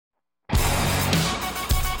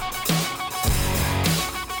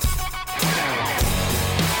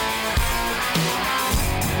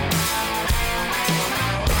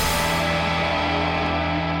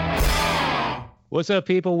What's up,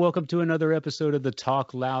 people? Welcome to another episode of the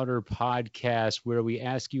Talk Louder podcast, where we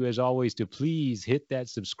ask you, as always, to please hit that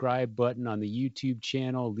subscribe button on the YouTube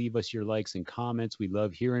channel. Leave us your likes and comments. We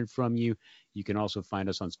love hearing from you. You can also find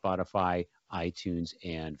us on Spotify, iTunes,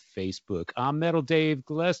 and Facebook. I'm Metal Dave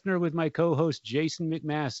Glessner with my co-host Jason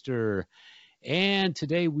McMaster. And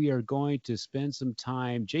today we are going to spend some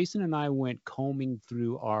time. Jason and I went combing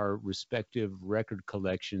through our respective record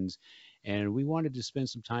collections, and we wanted to spend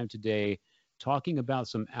some time today talking about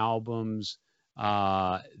some albums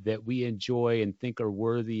that we enjoy and think are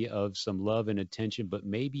worthy of some love and attention, but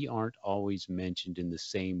maybe aren't always mentioned in the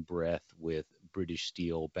same breath with British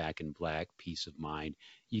Steel, Back in Black, Peace of Mind.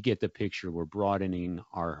 You get the picture. We're broadening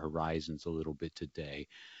our horizons a little bit today.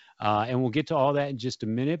 And we'll get to all that in just a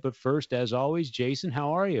minute. But first, as always, Jason,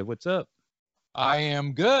 how are you? What's up? I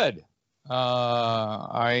am good.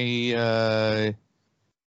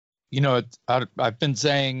 I've been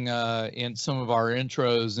saying in some of our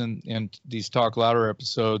intros and these Talk Louder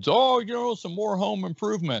episodes, some more home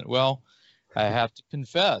improvement. Well, I have to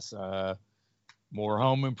confess, more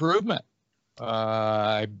home improvement.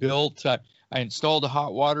 I installed a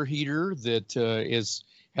hot water heater that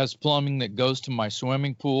has plumbing that goes to my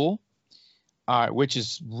swimming pool, which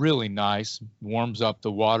is really nice. Warms up the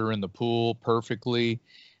water in the pool perfectly.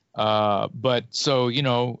 But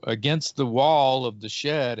against the wall of the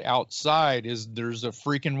shed outside there's a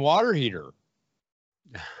freaking water heater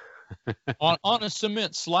on a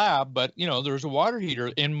cement slab, but there's a water heater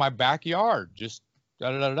in my backyard, just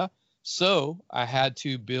da-da-da-da. So I had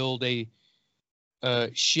to build a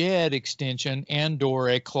shed extension and/or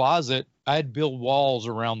a closet. I'd build walls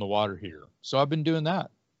around the water heater. So I've been doing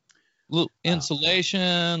that. Little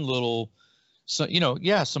insulation,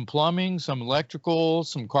 some plumbing, some electrical,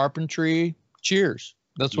 some carpentry. Cheers.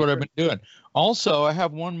 That's what I've been doing. Also, I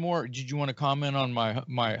have one more. Did you want to comment on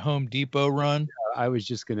my Home Depot run? I was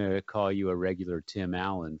just going to call you a regular Tim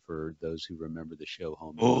Allen for those who remember the show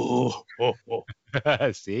Home Depot.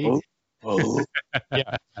 See?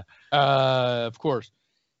 Yeah. Of course.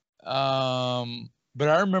 But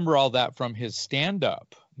I remember all that from his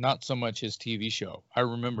stand-up, not so much his TV show. I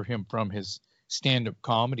remember him from his stand-up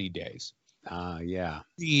comedy days. Yeah.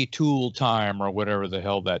 The Tool Time or whatever the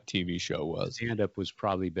hell that TV show was. Stand-up was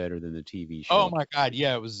probably better than the TV show. Oh my God,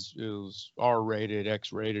 yeah, it was R-rated,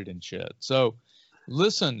 X-rated, and shit. So,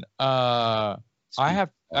 listen, I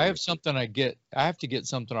have something I have to get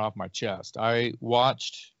something off my chest. I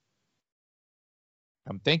watched.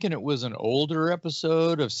 I'm thinking it was an older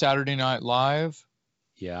episode of Saturday Night Live.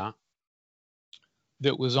 Yeah.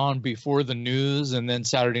 That was on before the news, and then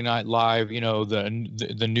Saturday Night Live,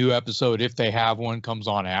 the new episode, if they have one, comes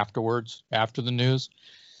on afterwards, after the news.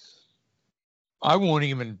 Don't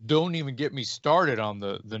even get me started on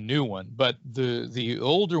the new one, but the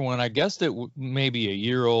older one, I guess that maybe a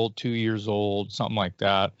year old, 2 years old, something like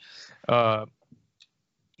that. Sorry,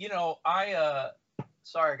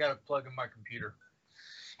 I got to plug in my computer.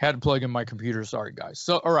 Had to plug in my computer. Sorry, guys.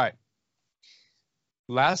 So, all right.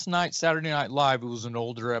 Last night, Saturday Night Live, it was an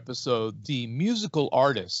older episode. The musical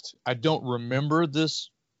artist, I don't remember this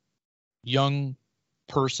young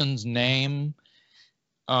person's name.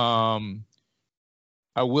 I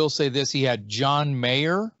will say this. He had John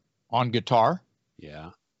Mayer on guitar. Yeah.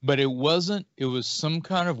 But it was some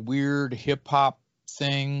kind of weird hip hop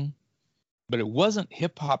thing, but it wasn't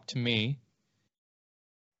hip hop to me.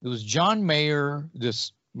 It was John Mayer,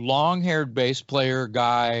 this long-haired bass player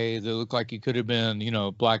guy that looked like he could have been,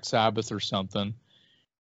 Black Sabbath or something,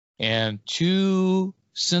 and two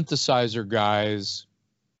synthesizer guys,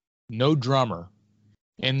 no drummer,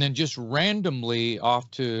 and then just randomly off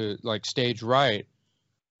to like stage right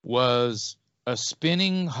was a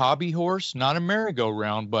spinning hobby horse, not a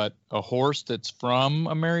merry-go-round, but a horse that's from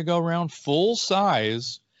a merry-go-round, full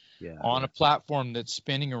size, on a platform that's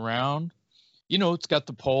spinning around. It's got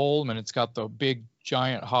the pole and it's got the big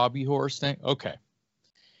giant hobby horse thing. Okay.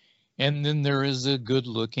 And then there is a good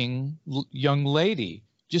looking young lady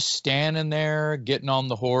just standing there, getting on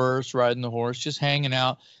the horse, riding the horse, just hanging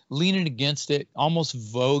out, leaning against it, almost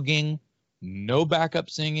voguing, no backup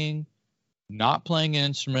singing, not playing an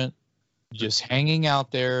instrument, just hanging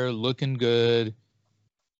out there, looking good.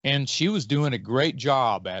 And she was doing a great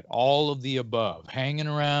job at all of the above, hanging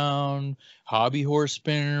around, hobby horse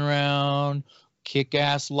spinning around,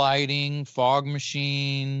 kick-ass lighting, fog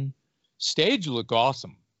machine. Stage looked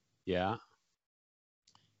awesome. Yeah.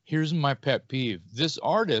 Here's my pet peeve. This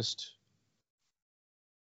artist,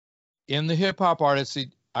 in the hip-hop artist,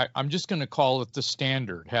 I'm just going to call it the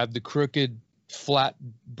standard, had the crooked, flat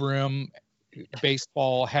brim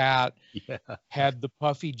baseball hat, had the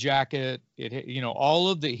puffy jacket. All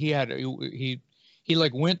of the, he He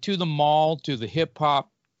like went to the mall, to the hip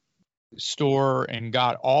hop store, and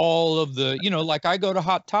got all of the, you know, like I go to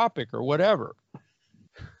Hot Topic or whatever.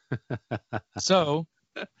 So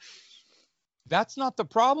that's not the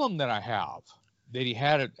problem that I have. That he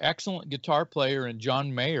had an excellent guitar player in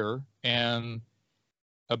John Mayer and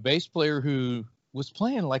a bass player who was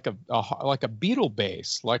playing like a Beatle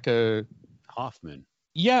bass, like a Hoffman.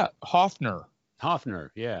 Yeah, Hofner.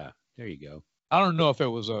 Yeah, there you go. I don't know if it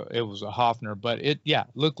was a Hofner, but it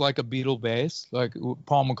looked like a Beatle bass, like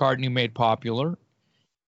Paul McCartney made popular.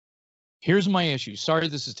 Here's my issue. Sorry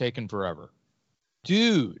this is taking forever.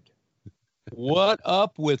 Dude, what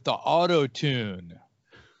up with the auto-tune?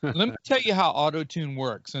 Let me tell you how auto-tune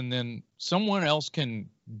works, and then someone else can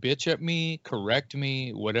bitch at me, correct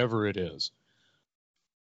me, whatever it is.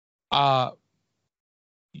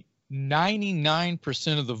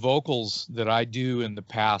 99% of the vocals that I do in the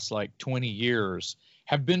past like 20 years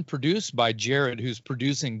have been produced by Jared, who's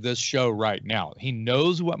producing this show right now. He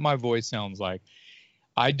knows what my voice sounds like.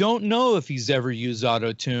 I don't know if he's ever used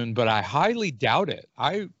auto-tune, but I highly doubt it.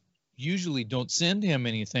 I usually don't send him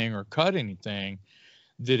anything or cut anything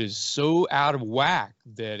that is so out of whack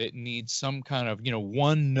that it needs some kind of, you know,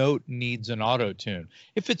 one note needs an auto-tune.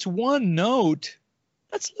 If it's one note,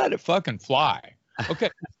 let's let it fucking fly.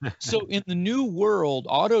 Okay, so in the new world,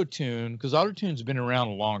 auto-tune, because auto-tune's been around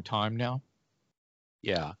a long time now.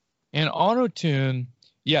 Yeah. And auto-tune,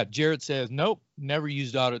 Jared says, nope, never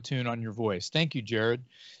used auto-tune on your voice. Thank you, Jared.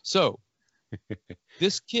 So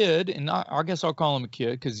this kid, and I guess I'll call him a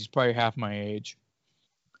kid because he's probably half my age,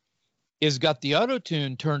 is got the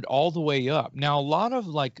auto-tune turned all the way up. Now, a lot of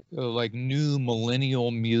like new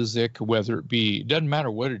millennial music, whether it be, doesn't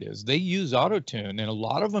matter what it is, they use auto-tune, and a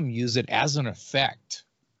lot of them use it as an effect.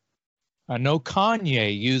 I know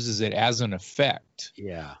Kanye uses it as an effect.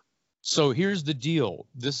 Yeah. So here's the deal.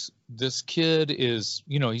 This kid is,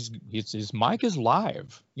 you know, his mic is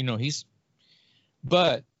live. You know,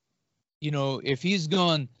 but, you know, if he's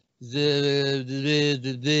going, because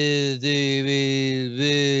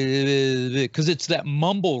it's that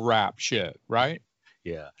mumble rap shit, right?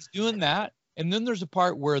 Yeah. He's doing that, and then there's a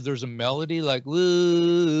part where there's a melody like,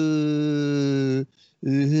 you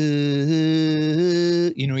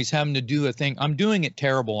know, he's having to do a thing. I'm doing it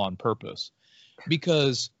terrible on purpose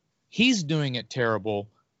because he's doing it terrible.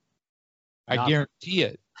 I guarantee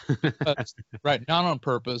it. Because, right, not on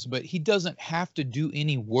purpose, but he doesn't have to do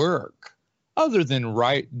any work other than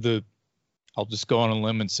write I'll just go on a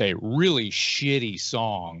limb and say, really shitty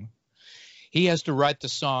song. He has to write the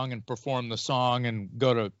song and perform the song and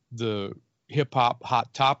go to the hip hop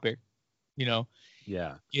Hot Topic, you know.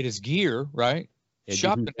 Yeah. Get his gear, right? Yeah,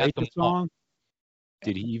 Shopping at the song.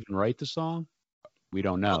 Did he even write the song? We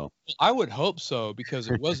don't know. I would hope so because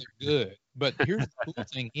it wasn't good. But here's the cool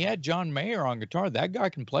thing. He had John Mayer on guitar. That guy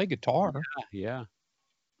can play guitar. Yeah.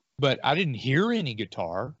 But I didn't hear any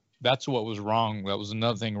guitar. That's what was wrong. That was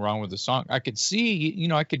another thing wrong with the song. I could see, you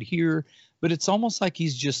know, I could hear, but it's almost like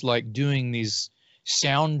he's just like doing these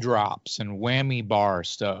sound drops and whammy bar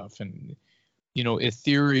stuff and, you know,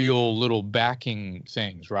 ethereal little backing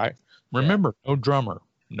things, right? Remember, no drummer.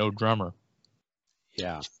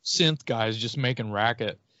 Yeah. Synth guys just making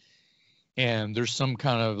racket. And there's some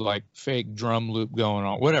kind of like fake drum loop going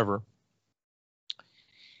on, whatever.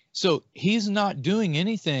 So he's not doing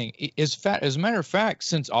anything. As a matter of fact,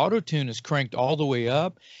 since auto-tune is cranked all the way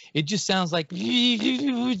up, it just sounds like,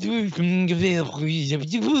 you know,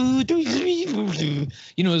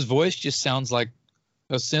 his voice just sounds like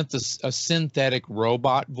a synthetic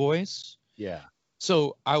robot voice. Yeah.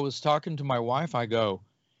 So I was talking to my wife. I go,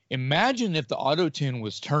 imagine if the auto-tune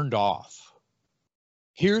was turned off.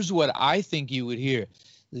 Here's what I think you would hear.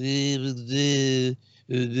 And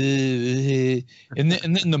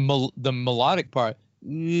then the melodic part,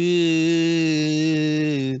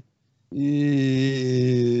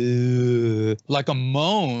 like a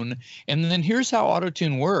moan. And then here's how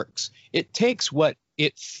auto-tune works. It takes what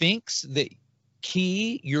it thinks the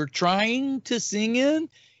key you're trying to sing in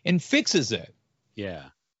and fixes it. Yeah.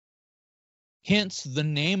 Hence the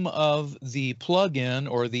name of the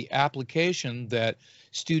plugin or the application that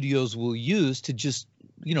studios will use to just,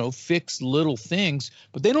 you know, fix little things,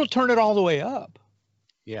 but they don't turn it all the way up.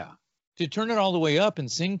 Yeah. To turn it all the way up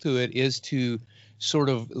and sing to it is to sort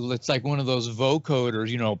of, it's like one of those vocoders,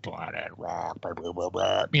 you know, planet rock,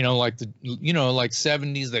 you know, like like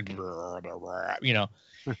 70s, like, you know,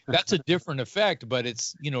 that's a different effect, but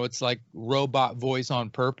it's, you know, it's like robot voice on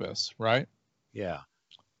purpose, right? Yeah.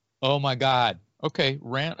 Oh my God. Okay.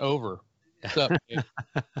 Rant over. What's up, Dave?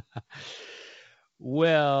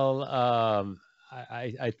 Well,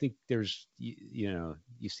 I think there's you know,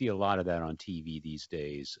 you see a lot of that on TV these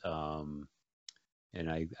days, and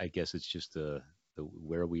I guess it's just the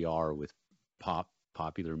where we are with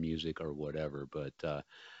popular music or whatever. But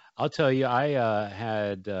I'll tell you, I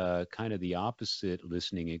had kind of the opposite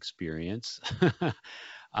listening experience.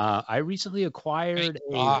 I recently Thank acquired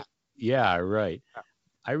a God. yeah, right.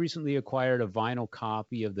 I recently acquired a vinyl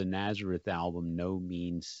copy of the Nazareth album No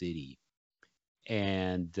Mean City.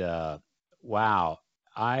 And wow,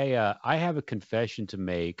 I have a confession to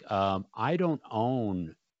make. I don't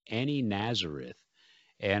own any Nazareth,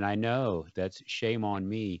 and I know that's shame on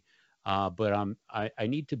me. But I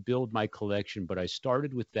need to build my collection. But I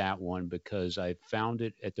started with that one because I found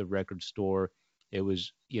it at the record store. It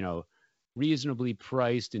was, you know, reasonably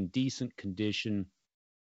priced in decent condition,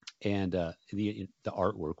 and the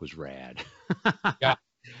artwork was rad. Yeah.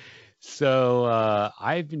 So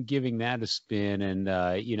I've been giving that a spin,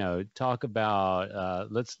 and you know, talk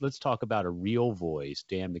about let's talk about a real voice,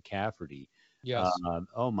 Dan McCafferty. Yes.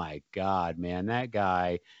 Oh my God, man, that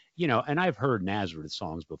guy. You know, and I've heard Nazareth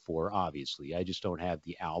songs before. Obviously, I just don't have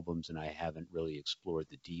the albums, and I haven't really explored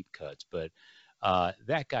the deep cuts. But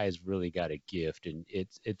that guy's really got a gift, and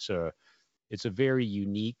it's a very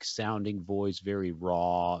unique sounding voice, very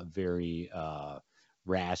raw, very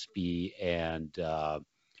raspy, and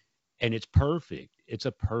it's perfect. It's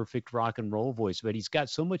a perfect rock and roll voice, but he's got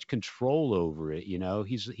so much control over it. You know,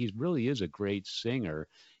 he really is a great singer.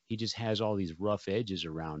 He just has all these rough edges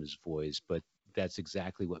around his voice, but that's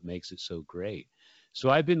exactly what makes it so great. So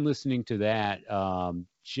I've been listening to that.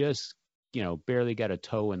 Just you know, barely got a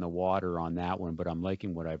toe in the water on that one, but I'm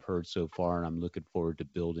liking what I've heard so far, and I'm looking forward to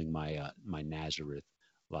building my my Nazareth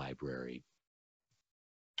library.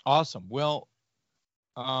 Awesome. Well,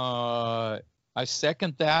 I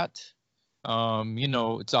second that. You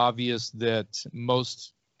know, it's obvious that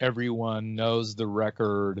most everyone knows the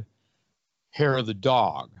record Hair of the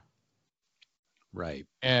Dog. Right.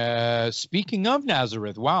 Speaking of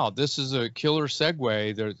Nazareth, wow, this is a killer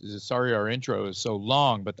segue. Sorry our intro is so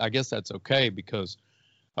long, but I guess that's okay because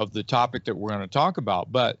of the topic that we're going to talk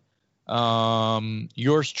about. But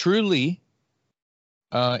yours truly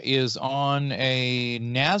is on a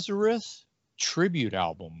Nazareth tribute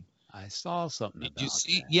album. I saw something Did you about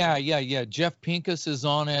see? that. Yeah. Jeff Pincus is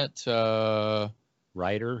on it.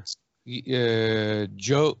 Writer,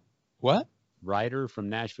 Joe, what? writer from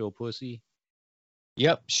Nashville Pussy.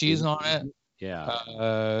 Yep, she's on it.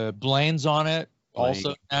 Yeah, Blaine's on it, also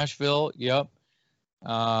Blaine. Nashville. Yep.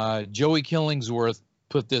 Joey Killingsworth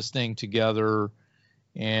put this thing together,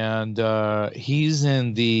 and he's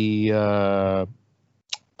in the God.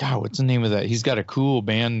 What's the name of that? He's got a cool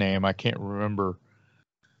band name. I can't remember.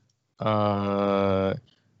 Uh,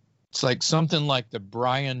 it's like something like the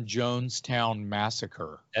Brian Jonestown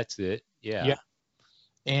Massacre. That's it. Yeah. Yeah,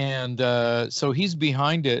 And so he's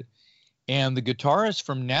behind it, and the guitarist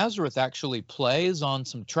from Nazareth actually plays on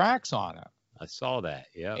some tracks on it. I saw that.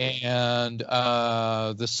 Yeah. And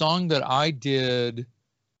the song that I did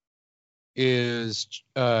is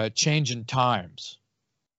Changing Times.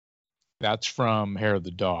 That's from Hair of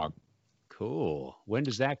the Dog. Cool. When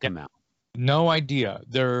does that come out? No idea.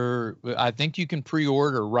 I think you can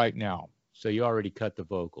pre-order right now. So you already cut the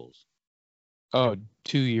vocals. Oh,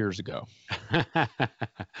 2 years ago.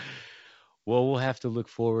 Well, we'll have to look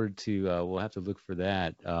forward to. We'll have to look for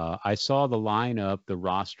that. I saw the lineup, the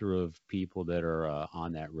roster of people that are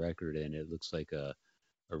on that record, and it looks like a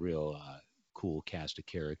real cool cast of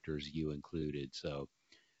characters, you included. So,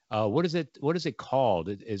 what is it? What is it called?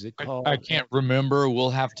 Is it called? I can't remember.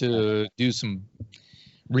 We'll have to do some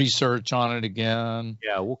research on it again.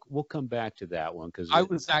 Yeah, we'll come back to that one because I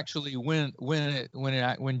was actually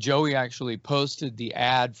when Joey actually posted the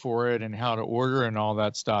ad for it and how to order and all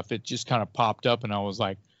that stuff, it just kind of popped up and I was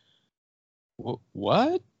like,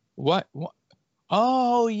 what? What?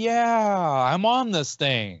 Oh yeah, I'm on this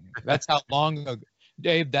thing. That's how long ago,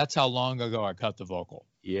 Dave. That's how long ago I cut the vocal.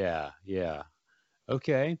 yeah, yeah.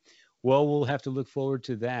 Okay. Well, we'll have to look forward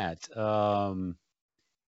to that.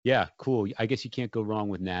 Yeah, cool. I guess you can't go wrong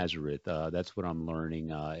with Nazareth. That's what I'm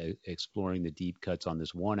learning, exploring the deep cuts on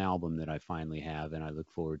this one album that I finally have, and I look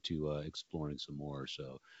forward to exploring some more.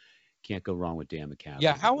 So can't go wrong with Dan McCaffrey.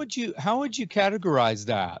 Yeah, how would you categorize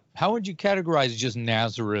that? How would you categorize just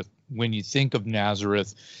Nazareth when you think of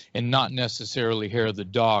Nazareth and not necessarily Hair of the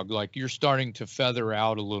Dog? Like you're starting to feather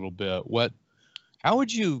out a little bit. How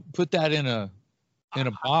would you put that in a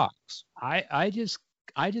box?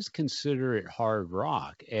 I just consider it hard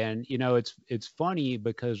rock, and you know it's funny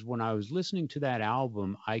because when I was listening to that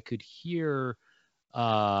album, I could hear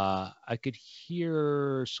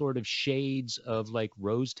sort of shades of like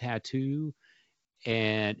Rose Tattoo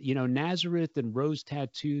And Nazareth and Rose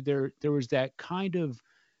Tattoo, there was that kind of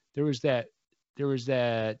there was that there was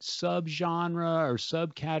that subgenre or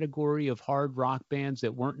subcategory of hard rock bands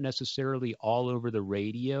that weren't necessarily all over the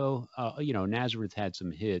radio. Nazareth had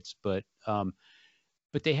some hits, but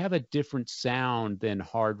they have a different sound than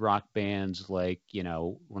hard rock bands. Like,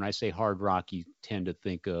 when I say hard rock, you tend to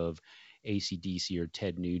think of AC/DC or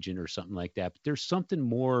Ted Nugent or something like that. But there's something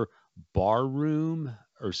more barroom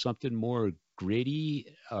or something more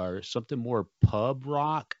gritty or something more pub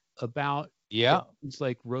rock about Yeah, bands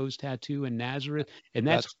like Rose Tattoo and Nazareth. And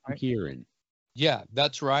that's that's what I'm right. hearing. Yeah,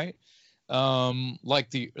 that's right.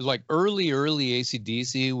 Like early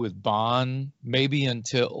AC/DC with Bond, maybe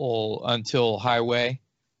until Highway,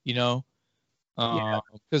 you know, Yeah.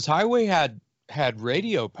 because Highway had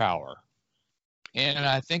radio power, and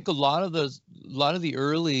I think a lot of the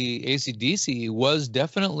early AC/DC was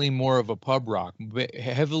definitely more of a pub rock,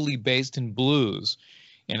 heavily based in blues.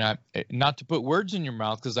 And I, not to put words in your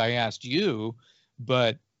mouth because I asked you,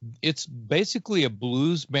 but it's basically a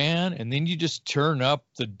blues band, and then you just turn up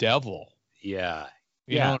the devil. Yeah.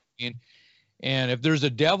 You know Yeah. what I mean? And if there's a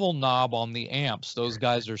devil knob on the amps, those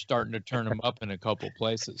guys are starting to turn them up in a couple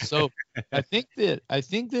places. So I think that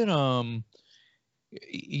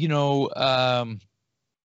you know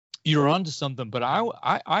you're onto something, but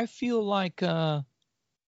I feel like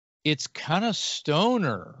it's kind of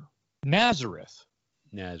stoner. Nazareth.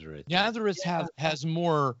 Nazareth. Nazareth has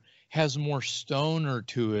more stoner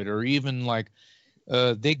to it, or even like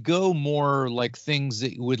they go more like things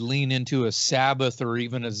that would lean into a Sabbath or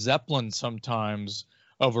even a Zeppelin sometimes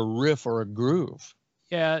of a riff or a groove.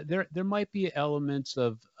 Yeah, there might be elements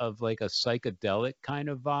of like a psychedelic kind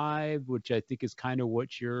of vibe, which I think is kind of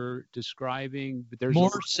what you're describing. But there's a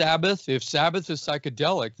More Sabbath. If Sabbath is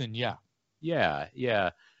psychedelic, then yeah. yeah, yeah.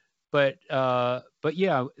 But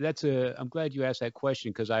yeah, I'm glad you asked that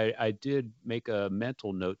question because I did make a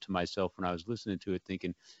mental note to myself when I was listening to it,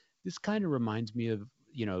 thinking this kind of reminds me of,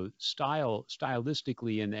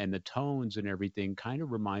 stylistically and the tones and everything kind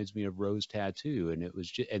of reminds me of Rose Tattoo. And it was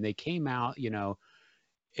just, and they came out,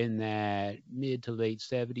 in that mid to late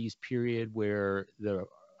 70s period where the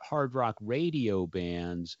hard rock radio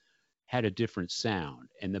bands had a different sound.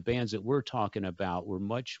 And the bands that we're talking about were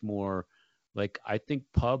much more like, I think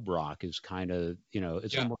pub rock is kind of,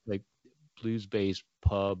 it's Yeah. almost like blues based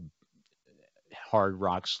pub hard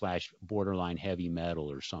rock slash borderline heavy metal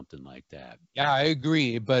or something like that. Yeah, I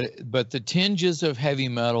agree. But the tinges of heavy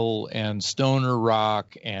metal and stoner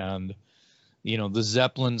rock and the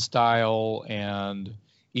Zeppelin style and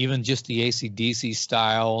even just the AC/DC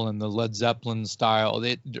style and the Led Zeppelin style.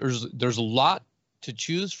 There's a lot to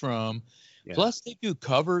choose from. Yeah. Plus, they do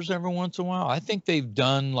covers every once in a while. I think they've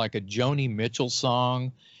done like a Joni Mitchell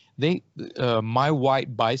song. My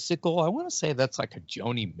White Bicycle. I want to say that's like a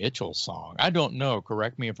Joni Mitchell song. I don't know.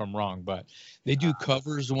 Correct me if I'm wrong, but they do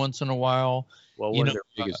covers once in a while. Well, You one of know,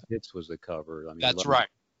 their biggest hits was the cover. I mean, that's right.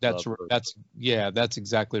 Love Her. That's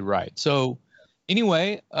exactly right. So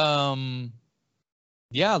anyway,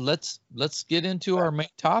 yeah, let's get into our main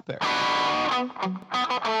topic.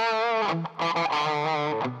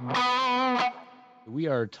 We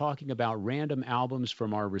are talking about random albums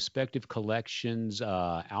from our respective collections,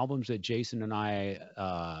 albums that Jason and I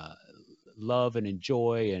love and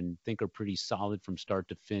enjoy and think are pretty solid from start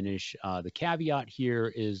to finish. The caveat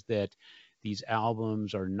here is that these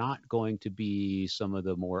albums are not going to be some of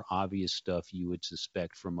the more obvious stuff you would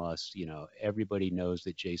suspect from us. Everybody knows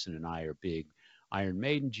that Jason and I are big Iron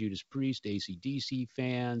Maiden, Judas Priest, AC/DC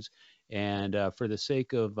fans. And for the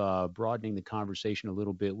sake of broadening the conversation a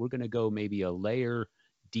little bit, we're going to go maybe a layer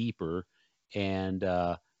deeper and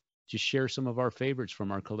just share some of our favorites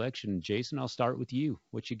from our collection. Jason, I'll start with you.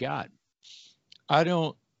 What you got? I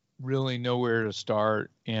don't really know where to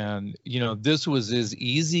start. And, this was as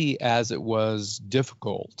easy as it was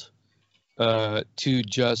difficult to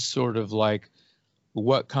just sort of like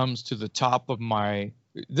what comes to the top of my.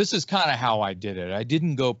 This is kind of how I did it. I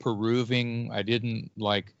didn't go perusing. I didn't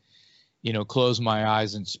like, close my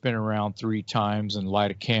eyes and spin around 3 times and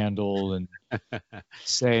light a candle and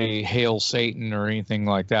say, Hail Satan or anything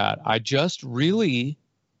like that. I just really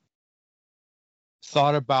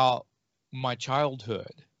thought about my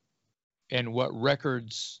childhood and what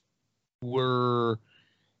records were,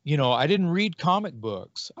 I didn't read comic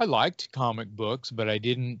books. I liked comic books, but I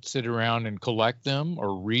didn't sit around and collect them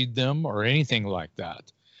or read them or anything like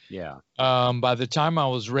that. Yeah. By the time I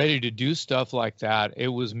was ready to do stuff like that, it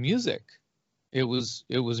was music. It was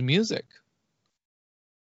music.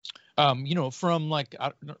 From like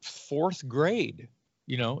 4th grade,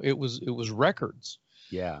 it was records.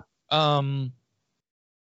 Yeah.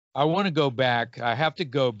 I want to go back. I have to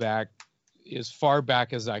go back as far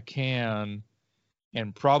back as I can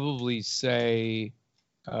and probably say,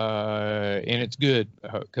 and it's good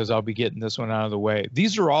because I'll be getting this one out of the way.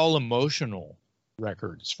 These are all emotional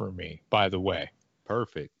records for me, by the way.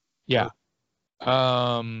 Perfect. Yeah.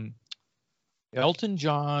 Elton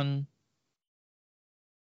John,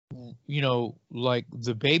 you know, like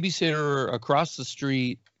the babysitter across the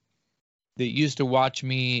street that used to watch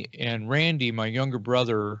me and Randy, my younger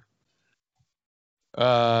brother,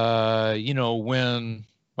 you know, when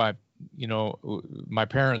my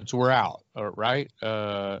parents were out, right?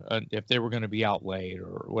 If they were going to be out late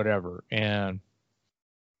or whatever. And,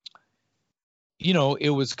 you know, it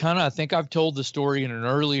was kind of, I think I've told the story in an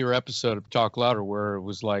earlier episode of Talk Louder where it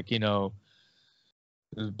was like, you know,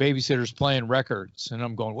 the babysitter's playing records and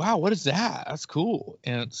I'm going, wow, what is that? That's cool.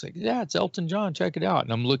 And it's like, yeah, it's Elton John. Check it out.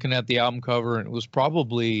 And I'm looking at the album cover and it was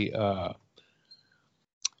probably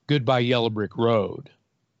Goodbye Yellow Brick Road.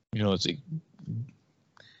 You know, it's a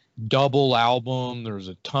double album. There's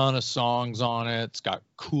a ton of songs on it. It's got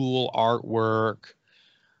cool artwork.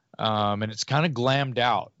 And it's kind of glammed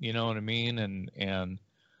out, you know what I mean? And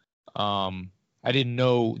I didn't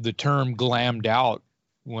know the term glammed out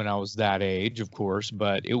when I was that age, of course,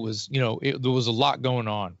 but it was, you know, there was a lot going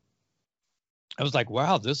on. I was like,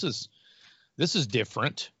 wow, this is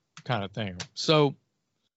different kind of thing. So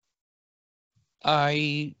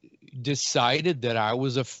I decided that I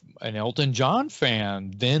was an Elton John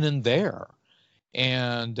fan then and there.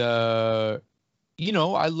 And, you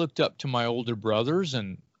know, I looked up to my older brothers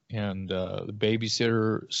and the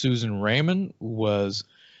babysitter, Susan Raymond, was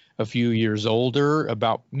a few years older,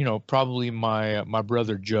 about, you know, probably my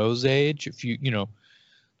brother Joe's age,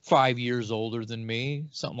 5 years older than me,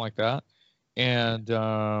 something like that. And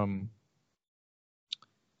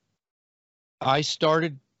I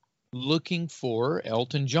started looking for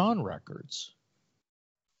Elton John records.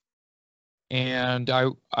 And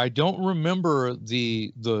I don't remember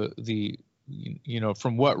the you know,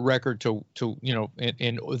 from what record to you know,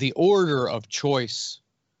 in the order of choice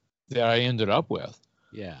that I ended up with.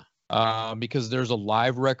 Yeah. Because there's a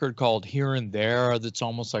live record called Here and There that's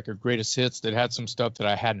almost like a greatest hits that had some stuff that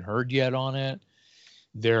I hadn't heard yet on it.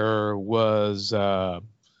 There was, you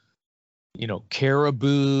know,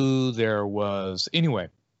 Caribou. There was, anyway,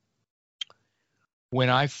 when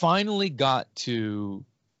I finally got to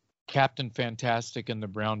Captain Fantastic and the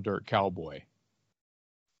Brown Dirt Cowboy,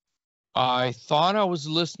 I thought I was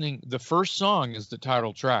listening. The first song is the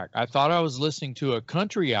title track. I thought I was listening to a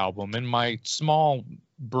country album. In my small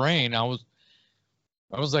brain, I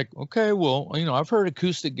was like, okay, well, you know, I've heard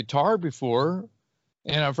acoustic guitar before,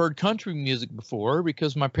 and I've heard country music before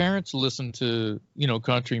because my parents listened to, you know,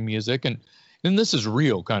 country music, and this is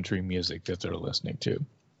real country music that they're listening to.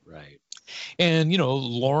 Right. And, you know,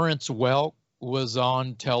 Lawrence Welk was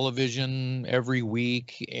on television every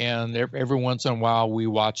week, and every once in a while we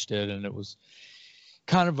watched it, and it was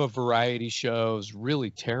kind of a variety show. It was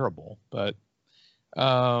really terrible, but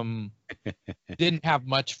didn't have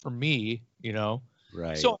much for me, you know.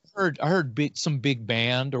 Right. So I heard some big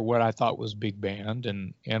band, or what I thought was big band,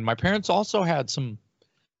 and my parents also had some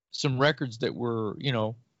records that were, you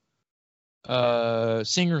know,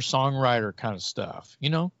 singer-songwriter kind of stuff,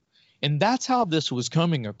 you know. And that's how this was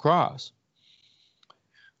coming across.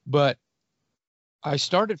 But I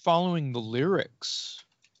started following the lyrics,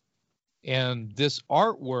 and this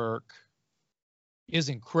artwork is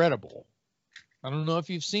incredible. I don't know if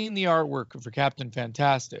you've seen the artwork for Captain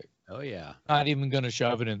Fantastic. Oh, yeah. Not even going to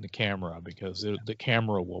shove it in the camera because the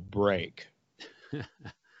camera will break.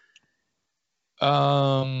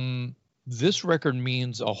 This record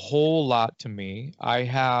means a whole lot to me. I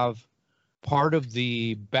have part of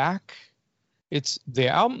the back. It's the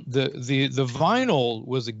album. The vinyl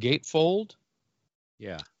was a gatefold.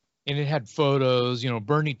 Yeah. And it had photos. You know,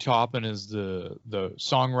 Bernie Taupin is the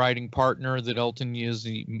songwriting partner that Elton used.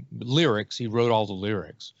 He wrote all the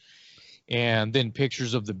lyrics, and then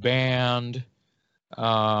pictures of the band,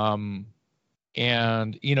 and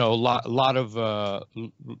you know, a lot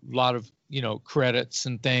of you know, credits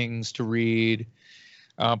and things to read.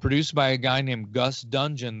 Produced by a guy named Gus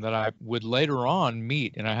Dudgeon that I would later on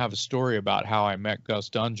meet, and I have a story about how I met Gus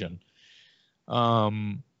Dudgeon.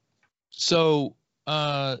 So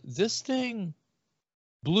this thing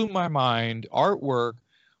blew my mind. Artwork,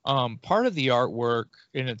 part of the artwork,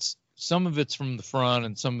 and some of it's from the front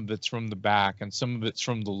and some of it's from the back and some of it's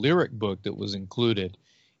from the lyric book that was included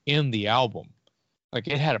in the album. Like,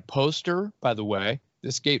 it had a poster, by the way.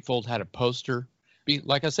 This gatefold had a poster.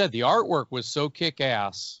 Like I said, the artwork was so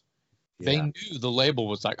kick-ass They knew the label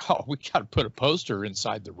was like, oh, we got to put a poster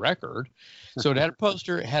inside the record. So it had a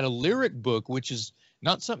poster, it had a lyric book, which is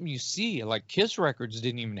not something you see. Like Kiss records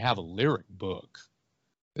didn't even have a lyric book.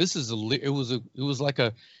 This is it was like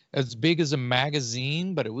as big as a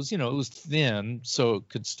magazine, but it was, it was thin, so it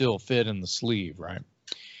could still fit in the sleeve, right?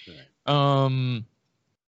 I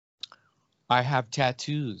have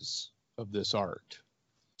tattoos of this art.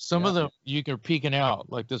 Some of them you can peeking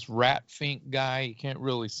out, like this rat fink guy. You can't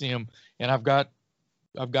really see him, and I've got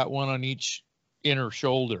one on each inner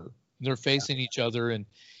shoulder. They're facing each other, and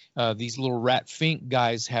these little rat fink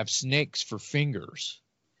guys have snakes for fingers.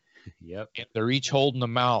 Yep. And they're each holding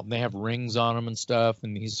them out, and they have rings on them and stuff.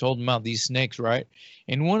 And he's holding out these snakes, right?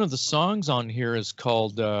 And one of the songs on here is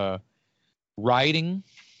called "Writing,"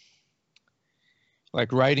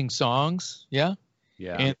 like writing songs. Yeah.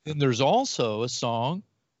 Yeah. And then there's also a song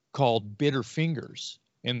called Bitter Fingers.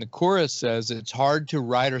 And the chorus says, it's hard to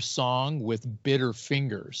write a song with bitter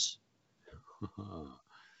fingers.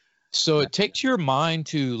 So it takes your mind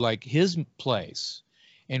to like his place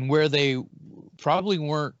and where they probably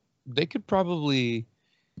weren't, they could probably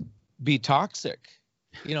be toxic,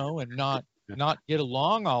 and not get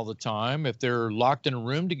along all the time if they're locked in a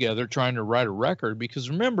room together trying to write a record. Because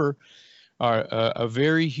remember, a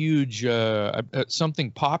very huge,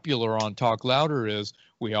 something popular on Talk Louder is,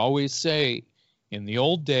 we always say in the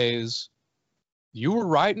old days, you were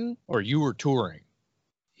writing or you were touring.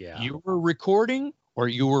 Yeah. You were recording or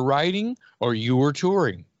you were writing or you were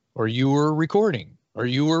touring or you were recording or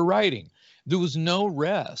you were writing. There was no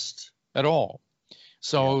rest at all.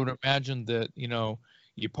 So I would imagine that,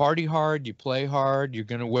 you party hard, you play hard, you're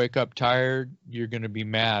going to wake up tired, you're going to be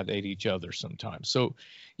mad at each other sometimes. So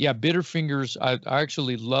yeah, Bitter Fingers, I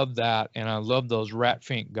actually love that. And I love those rat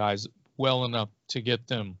fink guys well enough to get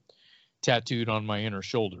them tattooed on my inner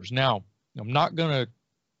shoulders. Now, I'm not going to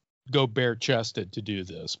go bare chested to do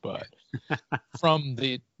this, but from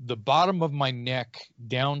the bottom of my neck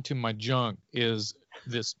down to my junk is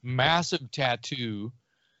this massive tattoo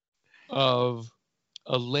of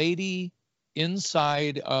a lady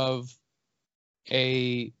inside of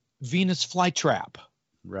a Venus flytrap.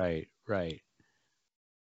 Right.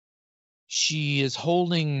 She is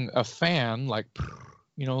holding a fan, like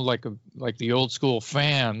the old school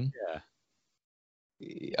fan.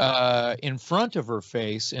 In front of her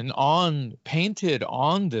face, and painted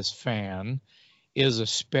on this fan is a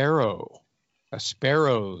sparrow's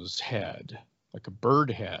head, like a bird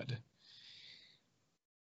head.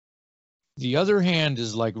 The other hand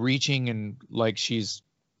is like reaching and like she's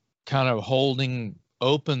kind of holding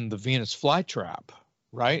open the Venus flytrap,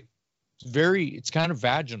 right? It's kind of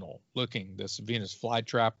vaginal looking, this Venus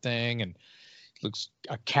flytrap thing, and it looks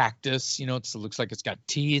a cactus, it looks like it's got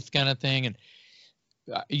teeth kind of thing. And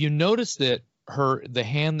you notice that the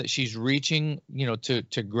hand that she's reaching,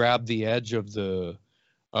 to grab the edge of the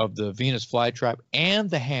Venus flytrap, and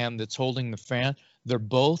the hand that's holding the fan, they're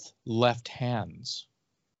both left hands.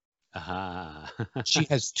 She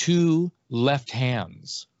has two left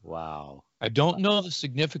hands. Wow. I don't know the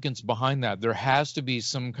significance behind that. There has to be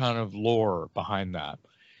some kind of lore behind that.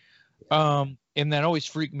 And that always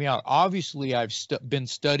freaked me out. Obviously, I've been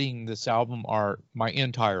studying this album art my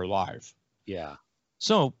entire life. Yeah.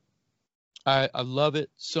 So I love it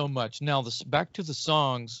so much. Now, back to the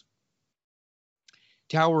songs.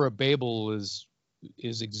 Tower of Babel is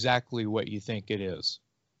exactly what you think it is.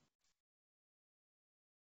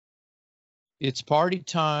 It's party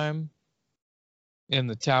time in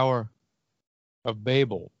the Tower of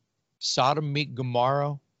Babel. Sodom meet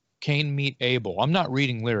Gomorrah, Cain meet Abel. I'm not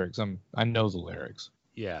reading lyrics. I know the lyrics.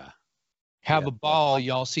 Yeah. Have a ball.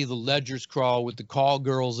 Y'all see the ledgers crawl with the call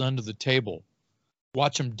girls under the table.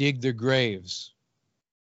 Watch them dig their graves.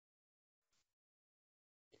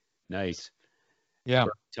 Nice. Yeah.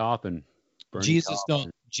 Topping. Jesus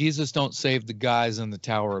don't save the guys in the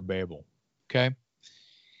Tower of Babel. Okay.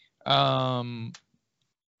 That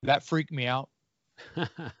freaked me out.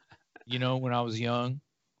 When I was young.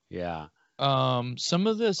 Yeah. Some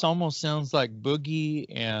of this almost sounds like boogie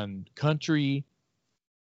and country,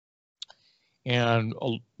 and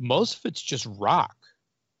most of it's just rock.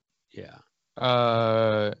 Yeah.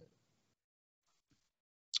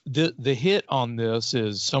 The hit on this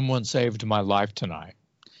is Someone Saved My Life Tonight.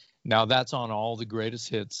 Now that's on all the greatest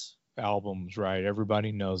hits albums, right?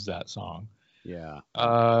 Everybody knows that song. Yeah.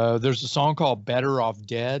 There's a song called Better Off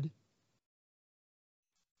Dead.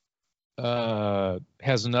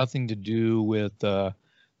 Has nothing to do with the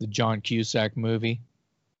John Cusack movie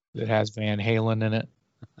that has Van Halen in it.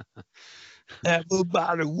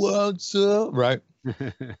 Everybody wants up, right?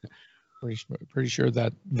 Pretty sure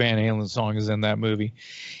that Van Halen song is in that movie.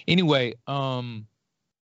 Anyway,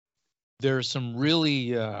 there's some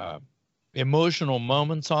really emotional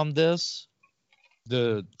moments on this.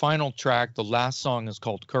 The final track, the last song, is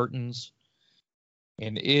called Curtains,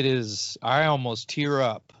 and I almost tear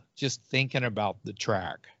up just thinking about the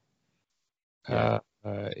track. Yeah.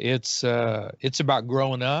 It's about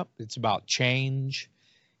growing up. It's about change.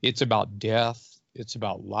 It's about death. It's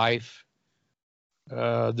about life.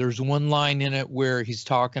 There's one line in it where he's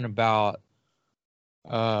talking about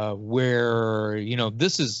where, I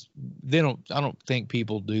don't think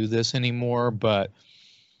people do this anymore, but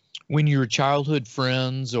when your childhood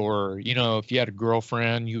friends, or, if you had a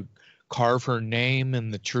girlfriend, you carve her name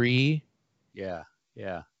in the tree. Yeah.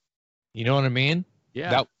 Yeah. You know what I mean? Yeah.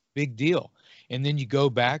 That was a big deal. And then you go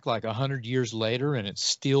back like 100 years later and it's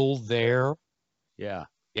still there. Yeah.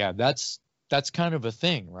 Yeah, that's kind of a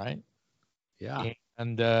thing, right? Yeah.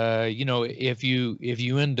 And if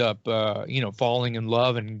you end up falling in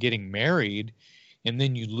love and getting married, and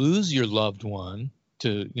then you lose your loved one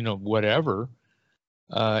to whatever,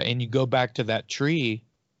 and you go back to that tree,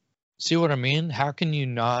 see what I mean? How can you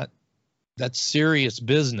not? That's serious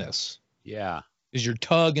business. Yeah. Because you're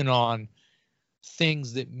tugging on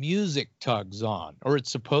things that music tugs on, or it's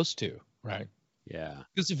supposed to, right? Yeah.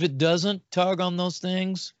 Because if it doesn't tug on those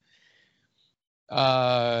things,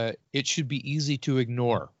 it should be easy to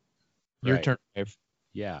ignore. Your Right. turn, Dave.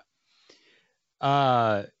 Yeah.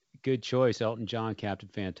 Good choice, Elton John, Captain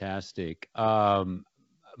Fantastic.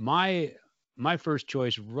 My first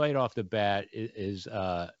choice right off the bat is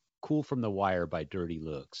Cool from the Wire by Dirty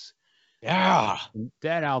Looks. Yeah.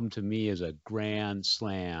 That album to me is a grand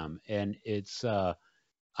slam, and it's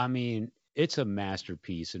I mean, it's a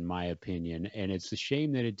masterpiece in my opinion, and it's a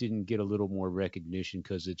shame that it didn't get a little more recognition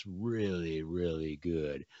because it's really, really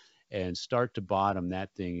good. And start to bottom,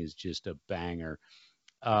 that thing is just a banger.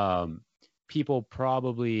 Um, People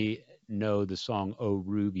probably know the song "Oh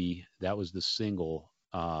Ruby." That was the single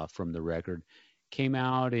from the record. Came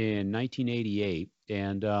out in 1988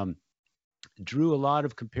 and drew a lot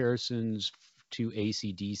of comparisons to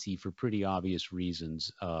AC/DC for pretty obvious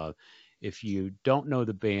reasons. If you don't know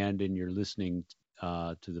the band and you're listening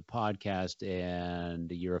to the podcast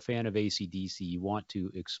and you're a fan of AC/DC, you want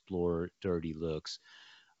to explore Dirty Looks.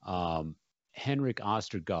 Um, Henrik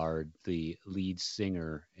Ostergaard, the lead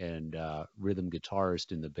singer and rhythm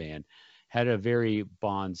guitarist in the band, had a very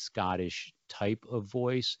Bon Scottish type of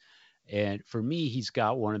voice. And for me, he's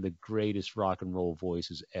got one of the greatest rock and roll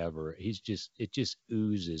voices ever. It just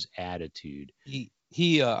oozes attitude.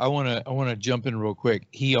 I want to jump in real quick.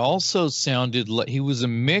 He also sounded like he was a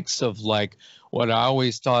mix of like what I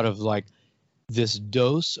always thought of, like this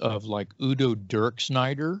dose of like Udo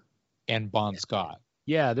Dirkschneider and Bon Scott.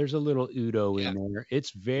 Yeah, there's a little Udo Yeah. in there. It's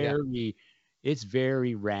very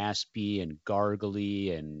raspy and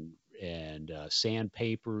gargly and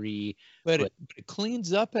sandpapery, But but it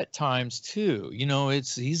cleans up at times too.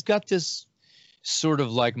 He's got this sort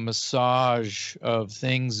of like massage of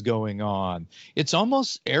things going on. It's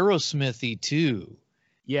almost Aerosmithy too.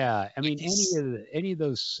 yeah, I Like mean any of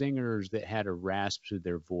those singers that had a rasp to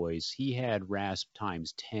their voice, he had rasp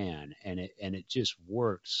times 10 and it just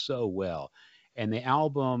worked so well. And the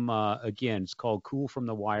album again, it's called Cool from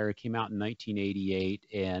the Wire. It came out in 1988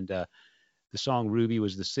 and the song Ruby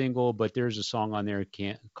was the single, but there's a song on there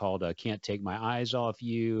called Can't Take My Eyes Off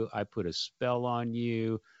You. I Put a Spell on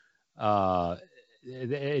You. Uh,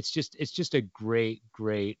 it's just a great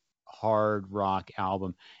hard rock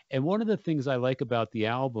album. And one of the things I like about the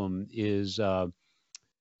album is Paul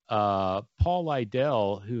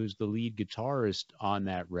Lydell, who's the lead guitarist on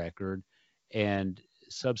that record, and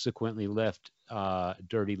subsequently left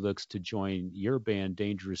Dirty Looks to join your band,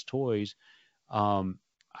 Dangerous Toys. Um,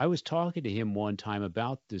 I was talking to him one time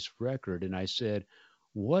about this record, and I said,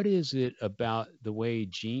 "What is it about the way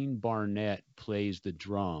Gene Barnett plays the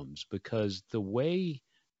drums? Because the way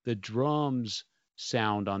the drums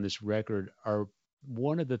sound on this record are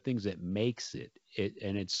one of the things that makes it.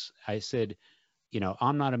 And it's, I said,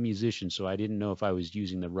 I'm not a musician, so I didn't know if I was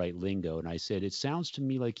using the right lingo. And I said, it sounds to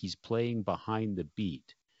me like he's playing behind the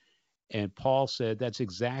beat. And Paul said, that's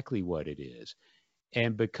exactly what it is.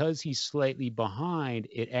 And because he's slightly behind,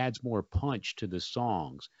 it adds more punch to the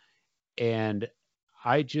songs. And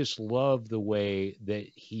I just love the way that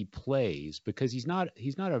he plays because he's not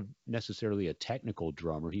a necessarily a technical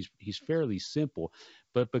drummer. He's fairly simple,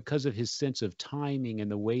 but because of his sense of timing and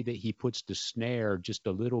the way that he puts the snare just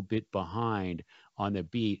a little bit behind on the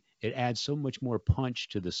beat, it adds so much more punch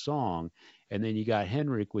to the song. And then you got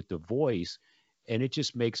Henrik with the voice, and it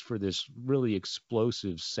just makes for this really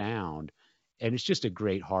explosive sound. and it's just a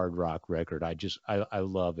great hard rock record. I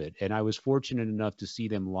love it. And I was fortunate enough to see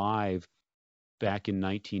them live back in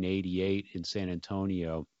 1988 in San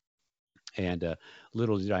Antonio. And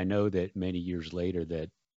little did I know that many years later that,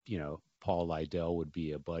 Paul Lydell would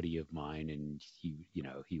be a buddy of mine, and he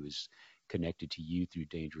was connected to you through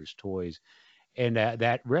Dangerous Toys. And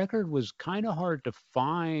that record was kind of hard to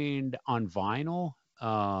find on vinyl.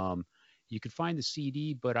 You could find the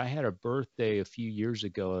CD, but I had a birthday a few years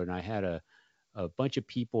ago, and I had a bunch of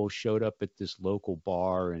people showed up at this local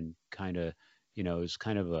bar, and kind of, it was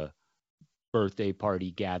kind of a birthday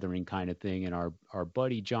party gathering kind of thing. And our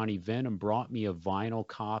buddy Johnny Venom brought me a vinyl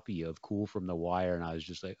copy of Cool from the Wire, and I was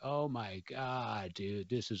just like, oh my God, dude,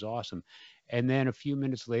 this is awesome. And then a few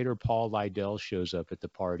minutes later, Paul Lydell shows up at the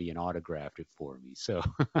party and autographed it for me. So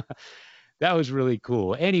that was really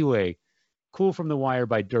cool. Anyway, Cool from the Wire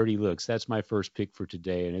by Dirty Looks. That's my first pick for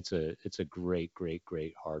today, and it's a great, great,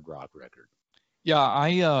 great hard rock record. Yeah,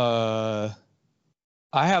 I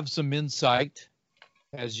have some insight,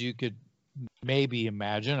 as you could maybe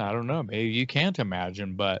imagine. I don't know, maybe you can't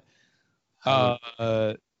imagine, but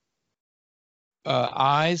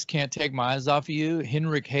Eyes, Can't Take My Eyes Off of You.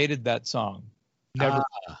 Henrik hated that song.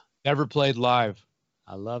 Never played live.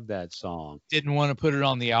 I love that song. Didn't want to put it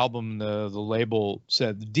on the album. The label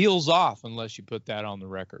said the deal's off unless you put that on the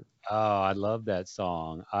record. Oh, I love that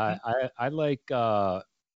song. I like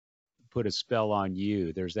Put a Spell on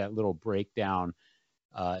You. There's that little breakdown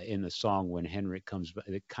in the song when Henrik comes,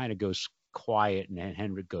 it kind of goes quiet, and then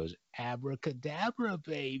Henrik goes, abracadabra,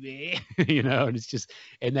 baby. And it's just,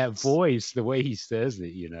 and that voice, the way he says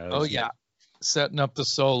it, Oh yeah. Setting up the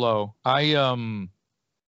solo.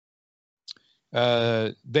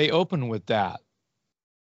 They open with that.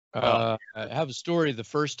 I have a story. The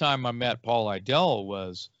first time I met Paul Lydell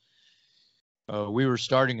was, we were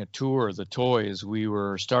starting a tour of the Toys. We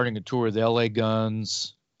were starting a tour of the LA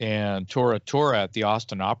Guns and Tora Tora at the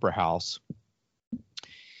Austin Opera House.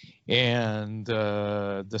 And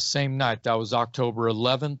the same night, that was October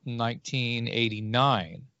 11th,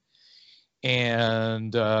 1989.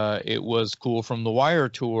 And it was Cool from the Wire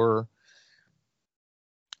tour.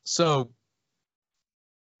 So,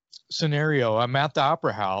 scenario, I'm at the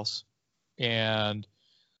Opera House, and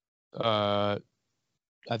I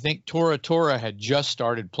think Tora Tora had just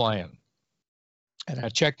started playing. And I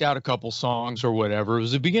checked out a couple songs or whatever. It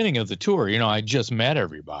was the beginning of the tour. I just met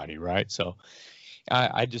everybody, right? So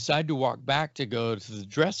I decided to walk back to go to the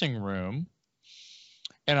dressing room.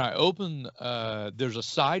 And I open, there's a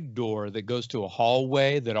side door that goes to a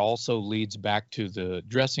hallway that also leads back to the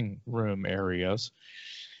dressing room areas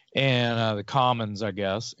and the commons, I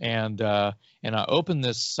guess. And I open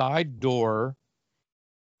this side door,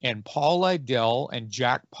 and Paul Lydell and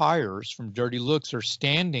Jack Pyers from Dirty Looks are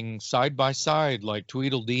standing side by side like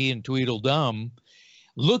Tweedledee and Tweedledum,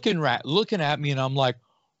 looking at me, and I'm like,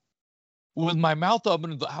 with my mouth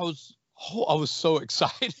open, I was so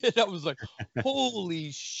excited. I was like,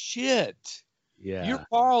 holy shit. Yeah. You're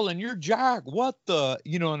Paul and you're Jack. What the,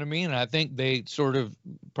 you know what I mean? And I think they sort of,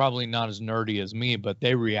 probably not as nerdy as me, but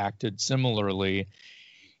they reacted similarly.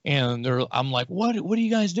 And I'm like, what are you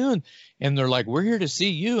guys doing? And they're like, we're here to see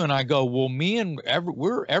you. And I go, well, me and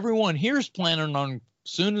everyone here's planning on,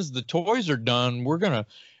 soon as the Toys are done, we're going to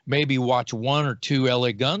maybe watch one or two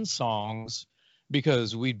LA Gun songs,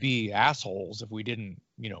 because we'd be assholes if we didn't,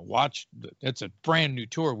 watch. It's a brand new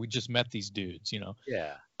tour. We just met these dudes,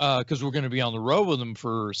 Yeah. Because we're going to be on the road with them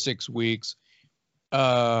for 6 weeks.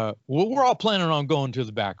 Well, we're all planning on going to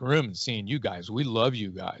the back room and seeing you guys. We love you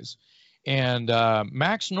guys. And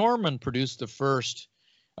Max Norman produced the first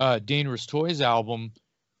Dangerous Toys album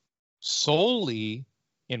solely,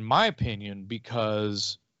 in my opinion,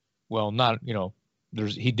 because, well, not,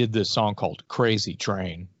 he did this song called Crazy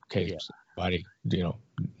Train. Okay, everybody,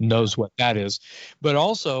 knows what that is. But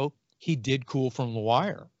also, he did Cool from the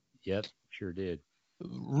Wire. Yep, sure did.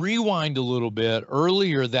 Rewind a little bit.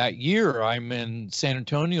 Earlier that year, I'm in San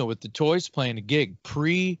Antonio with the Toys playing a gig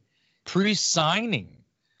pre-signing.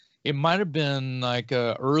 It might have been like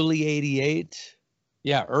early 88.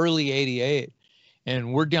 Yeah, early 88.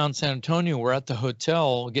 And we're down San Antonio. We're at the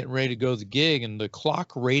hotel getting ready to go to the gig, and the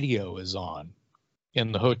clock radio is on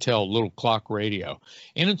in the hotel, little clock radio.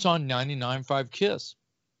 And it's on 99.5 KISS.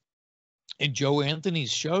 And Joe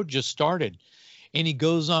Anthony's show just started. And he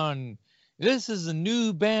goes on, this is a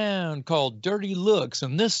new band called Dirty Looks,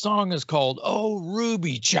 and this song is called Oh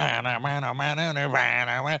Ruby China.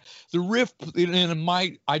 The riff, and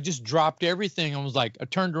I just dropped everything. I was like, I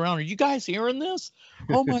turned around, are you guys hearing this?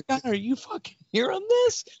 Oh my God, are you fucking hearing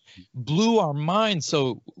this? Blew our minds.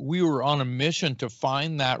 So we were on a mission to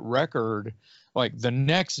find that record Like the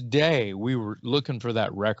next day we were looking for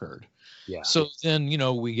that record. Yeah. So then,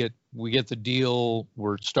 we get the deal.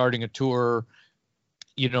 We're starting a tour.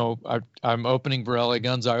 I'm opening for LA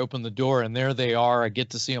Guns. I open the door and there they are. I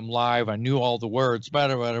get to see them live. I knew all the words. Blah,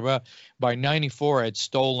 blah, blah, blah. By 94, I'd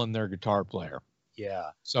stolen their guitar player.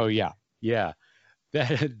 Yeah. So yeah. Yeah.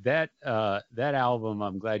 That album,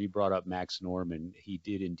 I'm glad you brought up Max Norman. He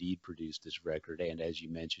did indeed produce this record, and as you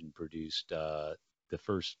mentioned, produced the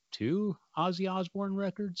first two Ozzy Osbourne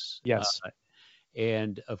records. Yes.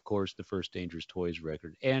 And of course, the first Dangerous Toys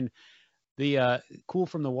record. And the Cool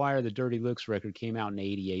from the Wire, the Dirty Looks record came out in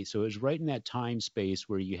 '88, so it was right in that time space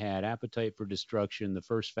where you had Appetite for Destruction, the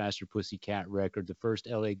first Faster Pussycat record, the first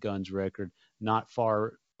LA Guns record. Not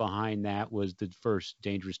far behind that was the first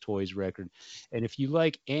Dangerous Toys record. And if you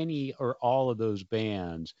like any or all of those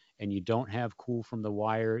bands and you don't have Cool from the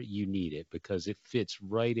Wire, you need it because it fits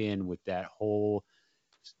right in with that whole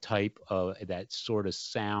type of that sort of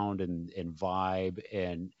sound and vibe.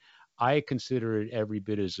 And I consider it every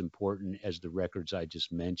bit as important as the records I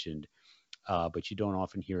just mentioned, but you don't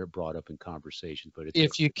often hear it brought up in conversations. But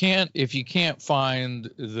if you can't find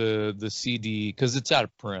the CD because it's out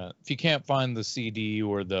of print, if you can't find the CD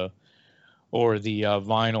or the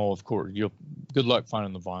vinyl, of course, good luck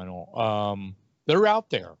finding the vinyl. They're out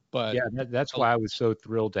there, but yeah, that's why I was so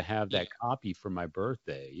thrilled to have that copy for my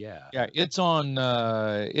birthday. Yeah, it's on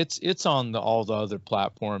it's on all the other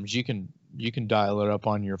platforms. You can dial it up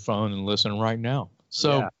on your phone and listen right now.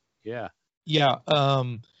 So yeah.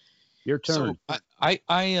 Your turn. So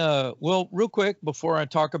I well, real quick before I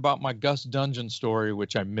talk about my Gus Dudgeon story,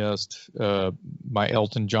 which I missed, my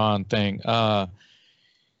Elton John thing.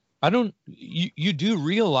 You do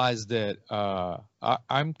realize that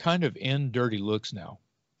I'm kind of in Dirty Looks now.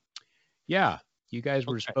 Yeah, you guys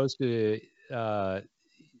were supposed to.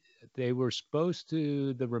 They were supposed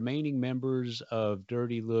to. The remaining members of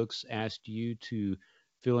Dirty Looks asked you to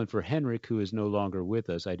fill in for Henrik, who is no longer with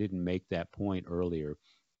us. I didn't make that point earlier.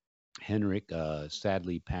 Henrik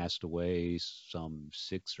sadly passed away some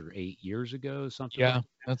 6 or 8 years ago, something. Yeah,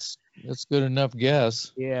 like that's good enough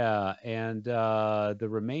guess. Yeah, and the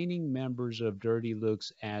remaining members of Dirty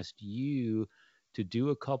Looks asked you to do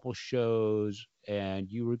a couple shows, and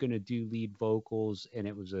you were going to do lead vocals, and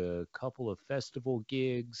it was a couple of festival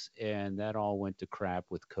gigs, and that all went to crap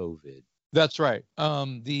with COVID. That's right.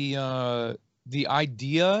 The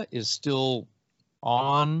idea is still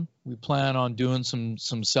on. We plan on doing some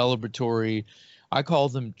celebratory, I call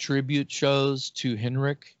them tribute shows to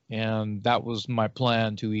Henrik, and that was my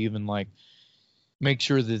plan to even like make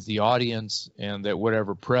sure that the audience and that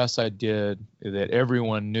whatever press I did, that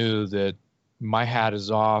everyone knew that my hat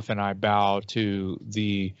is off and I bow to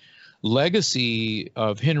the legacy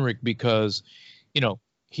of Henrik because,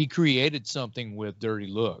 he created something with Dirty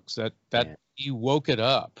Looks that he woke it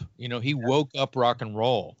up. He woke up rock and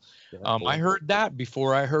roll. I heard that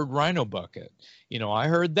before I heard Rhino Bucket. I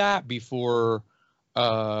heard that before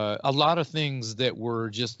a lot of things that were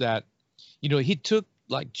just that, he took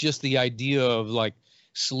like just the idea of like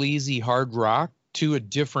sleazy hard rock to a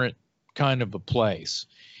different kind of a place.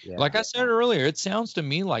 Yeah. Like I said earlier, it sounds to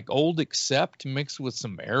me like Old Accept mixed with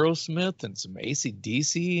some Aerosmith and some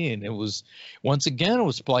AC/DC. And it was, once again, it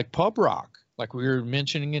was like pub rock, like we were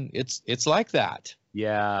mentioning. And it's like that.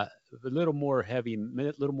 Yeah. A little more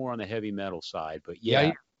on the heavy metal side, but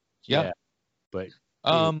yeah. But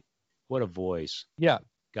dude, what a voice! Yeah,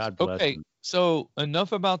 God bless him. So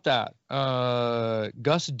enough about that.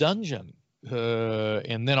 Gus Dudgeon,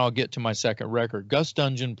 and then I'll get to my second record. Gus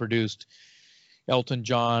Dudgeon produced Elton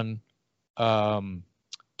John,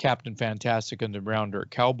 Captain Fantastic and the Brown Dirt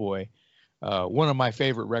Cowboy, one of my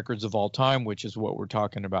favorite records of all time, which is what we're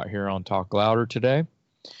talking about here on Talk Louder today.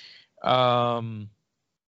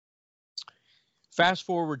 Fast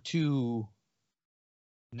forward to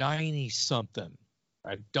 90-something.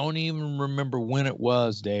 I don't even remember when it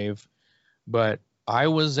was, Dave, but I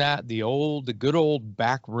was at the good old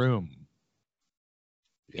back room.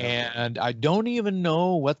 Yeah. And I don't even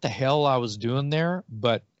know what the hell I was doing there,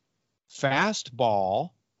 but Fastball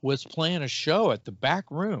was playing a show at the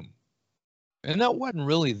back room. And that wasn't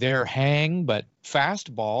really their hang, but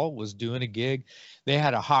Fastball was doing a gig. They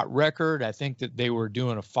had a hot record. I think that they were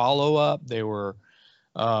doing a follow-up. They were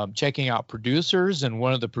checking out producers, and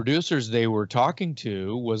one of the producers they were talking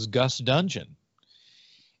to was Gus Dudgeon.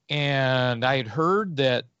 And I had heard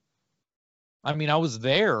that, I was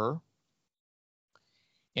there,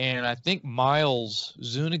 and I think Miles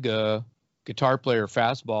Zuniga, guitar player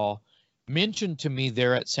Fastball, mentioned to me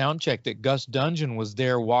there at Soundcheck that Gus Dudgeon was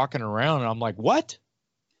there walking around, and I'm like, what?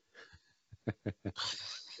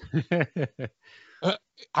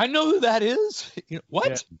 I know who that is.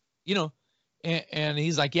 What? Yeah. And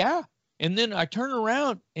he's like, yeah. And then I turn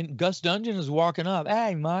around and Gus Dudgeon is walking up.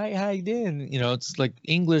 Hey, Mike, how you doing? It's like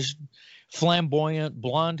English, flamboyant,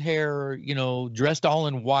 blonde hair, dressed all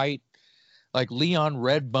in white, like Leon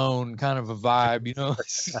Redbone kind of a vibe,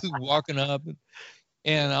 walking up.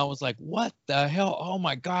 And I was like, what the hell? Oh,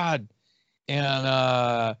 my God.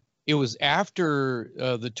 And it was after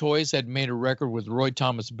the Toys had made a record with Roy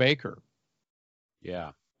Thomas Baker.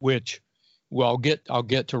 Yeah. Which, well, I'll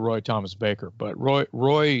get to Roy Thomas Baker, but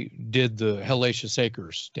Roy did the Hellacious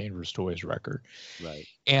Acres Dangerous Toys record. Right.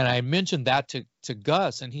 And I mentioned that to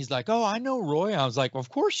Gus, and he's like, "Oh, I know Roy." I was like, "Of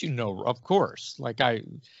course you know, of course." Like I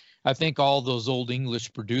think all those old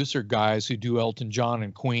English producer guys who do Elton John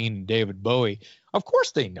and Queen and David Bowie, of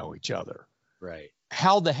course they know each other. Right.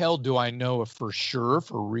 How the hell do I know if for sure,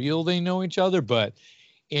 for real, they know each other? But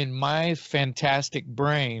in my fantastic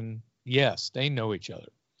brain, yes, they know each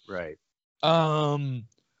other. Right.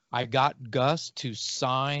 I got Gus to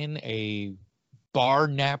sign a bar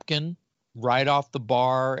napkin right off the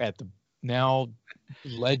bar at the now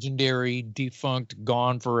legendary, defunct,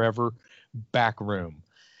 gone forever back room.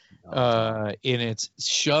 And it's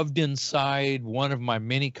shoved inside one of my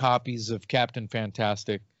many copies of Captain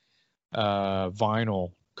Fantastic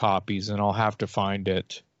vinyl copies, and I'll have to find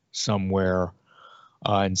it somewhere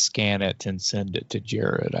and scan it and send it to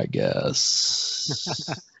Jared, I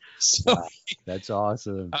guess. So wow, that's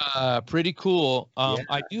awesome. Pretty cool. Yeah.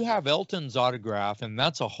 I do have Elton's autograph, and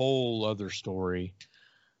that's a whole other story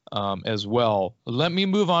as well. Let me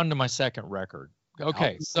move on to my second record.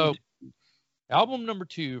 Okay, so album number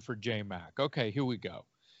 2 for J-Mac. Okay, here we go.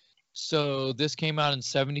 So this came out in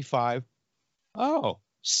 75. Oh,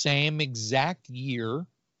 same exact year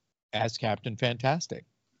as Captain Fantastic.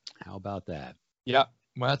 How about that? Yeah,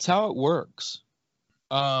 well, that's how it works.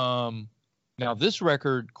 Now, this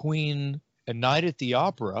record, Queen, A Night at the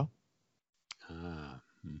Opera,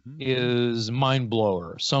 is mind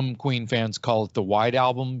blower. Some Queen fans call it the White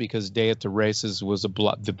Album because Day at the Races was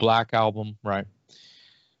the Black Album, right?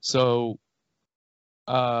 So,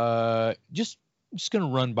 just going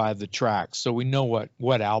to run by the tracks so we know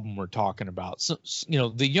what album we're talking about. So,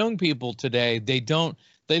 the young people today, they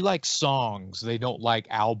like songs. They don't like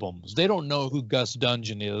albums. They don't know who Gus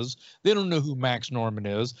Dudgeon is. They don't know who Max Norman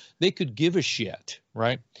is. They could give a shit,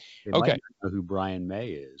 right? They might not know who Brian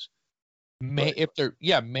May is. If they're,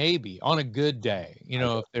 maybe on a good day,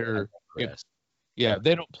 if they're,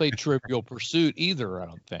 they don't play Trivial Pursuit either, I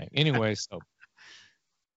don't think. Anyway, so,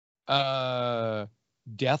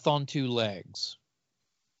 Death on Two Legs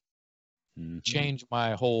changed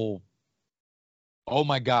my whole. Oh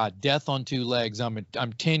my God, Death on Two Legs. I'm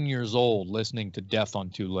 10 years old listening to Death on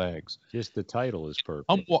Two Legs. Just the title is perfect.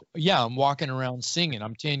 I'm walking around singing.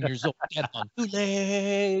 I'm 10 years old. Death on Two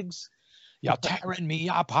Legs. You're tearing me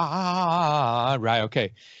apart. Right,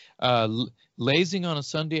 okay. Lazing on a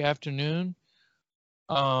Sunday Afternoon,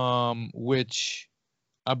 which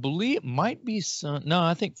I believe might be no,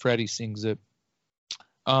 I think Freddie sings it.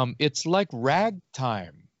 It's like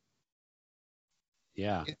ragtime.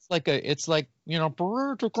 Yeah. It's like it's like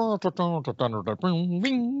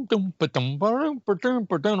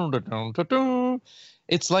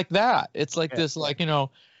that. It's like this, like,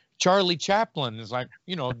 Charlie Chaplin is like,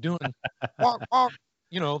 doing walk,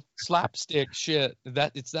 slapstick shit.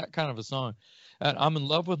 It's that kind of a song. I'm in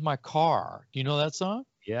love with my car. Do you know that song?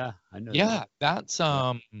 Yeah, I know. Yeah, that's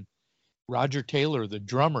Roger Taylor, the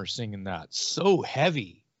drummer, singing that. So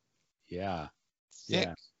heavy. Yeah. Thick.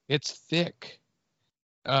 Yeah. It's thick.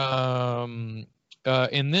 And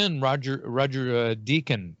then John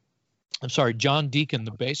Deacon,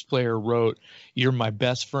 the bass player, wrote "You're My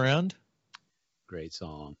Best Friend." Great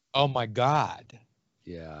song. Oh my God.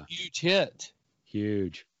 Yeah. Huge hit.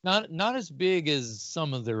 Huge. Not as big as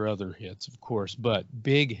some of their other hits, of course, but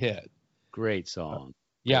big hit. Great song.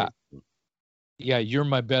 Yeah. Yeah, "You're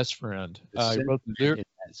My Best Friend." The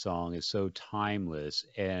that song is so timeless,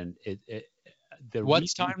 and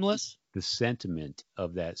what's timeless? The sentiment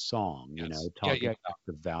of that song, talking about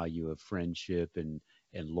the value of friendship and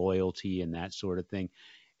loyalty and that sort of thing.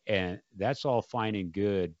 And that's all fine and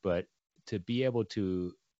good, but to be able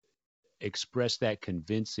to express that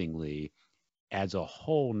convincingly adds a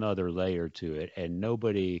whole nother layer to it. And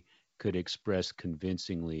nobody could express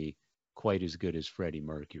convincingly quite as good as Freddie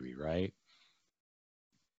Mercury, right?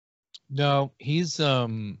 No, he's a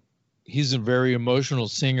very emotional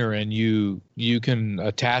singer, and you can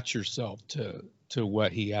attach yourself to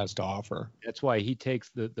what he has to offer. That's why he takes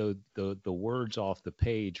the words off the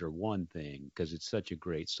page are one thing, because it's such a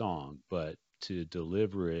great song, but to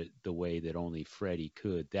deliver it the way that only Freddie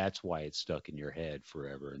could. That's why it stuck in your head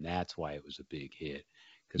forever, and that's why it was a big hit,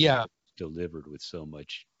 because Yeah. it was delivered with so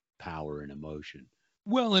much power and emotion.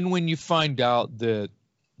 Well, and when you find out that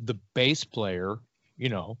the bass player,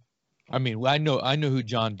 I mean, I know who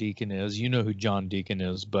John Deacon is. You know who John Deacon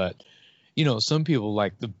is, but some people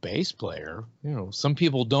like the bass player. Some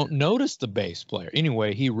people don't notice the bass player.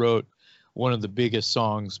 Anyway, he wrote one of the biggest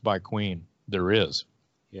songs by Queen there is.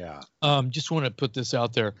 Yeah. Just want to put this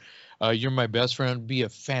out there. You're My Best Friend be a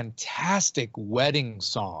fantastic wedding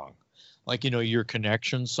song. Like, your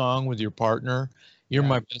connection song with your partner. You're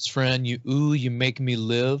my best friend. You make me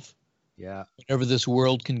live. Yeah. Whatever this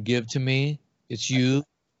world can give to me, it's you.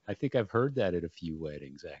 I think I've heard that at a few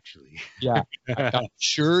weddings, actually. Yeah. I'm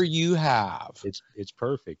sure you have. It's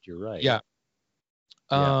perfect. You're right. Yeah.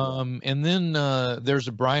 And then there's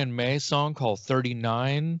a Brian May song called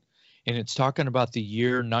 39, and it's talking about the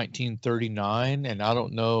year 1939, and I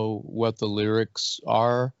don't know what the lyrics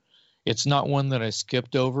are. It's not one that I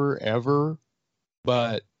skipped over ever,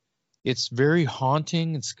 but it's very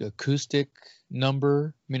haunting. It's an acoustic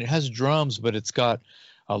number. I mean, it has drums, but it's got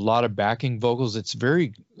a lot of backing vocals. It's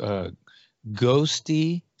very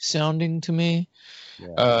ghosty sounding to me.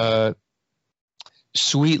 Yeah.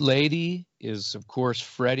 Sweet Lady is, of course,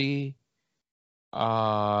 Freddie.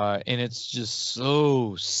 And it's just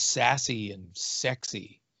so sassy and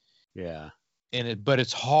sexy. Yeah. But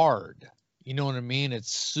it's hard. You know what I mean?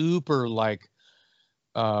 It's super like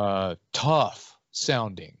tough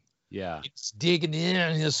sounding. Yeah. It's digging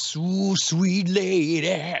in his sweet lady.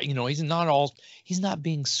 He's not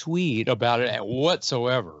being sweet about it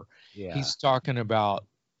whatsoever. Yeah. He's talking about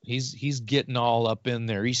he's getting all up in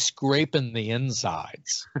there. He's scraping the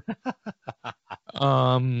insides.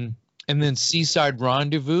 And then Seaside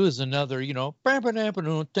Rendezvous is another, it's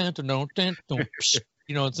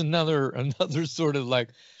another sort of like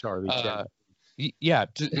Charlie Chaplin.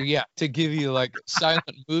 to give you like silent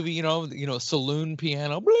movie, saloon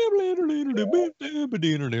piano,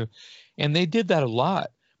 and they did that a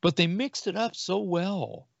lot, but they mixed it up so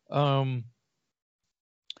well.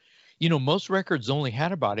 Most records only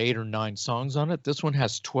had about 8 or 9 songs on it. This one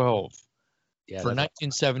has 12. Yeah, for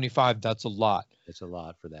 1975, that's a lot. It's a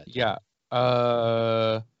lot for that. Yeah.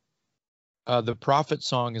 The Prophet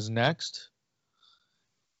song is next.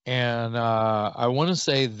 And I want to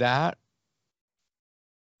say that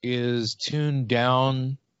is tuned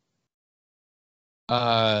down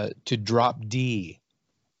to drop D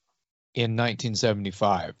in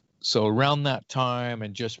 1975. So around that time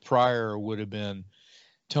and just prior would have been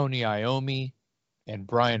Tony Iommi and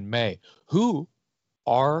Brian May, who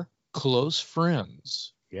are close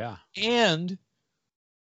friends. Yeah. And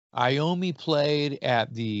Iommi played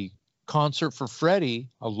at the concert for Freddie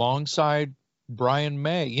alongside Brian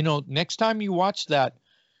May. Next time you watch that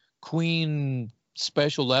Queen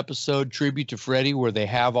special episode tribute to Freddie where they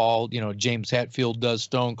have all, James Hetfield does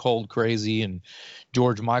Stone Cold Crazy and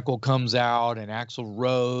George Michael comes out and Axl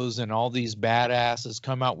Rose and all these badasses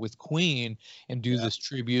come out with Queen and do this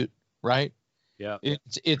tribute, right? Yeah.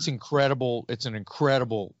 It's incredible. It's an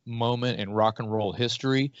incredible moment in rock and roll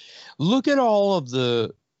history. Look at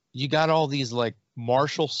you got all these like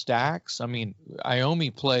Marshall stacks. I mean,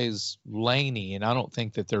 Iommi plays Laney, and I don't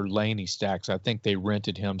think that they're Laney stacks. I think they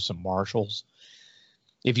rented him some Marshalls.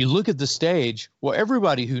 If you look at the stage, well,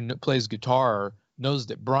 everybody who plays guitar knows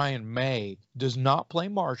that Brian May does not play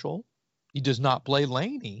Marshall. He does not play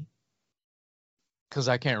Laney, because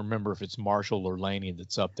I can't remember if it's Marshall or Laney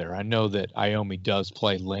that's up there. I know that Iommi does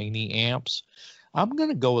play Laney amps. I'm going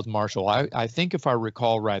to go with Marshall. I think if I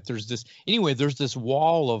recall right, there's this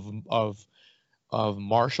wall of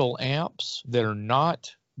Marshall amps that are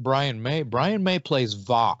not Brian May. Brian May plays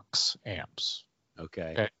Vox amps.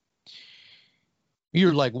 Okay.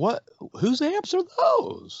 You're like, what? Whose amps are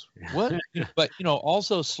those? What? But,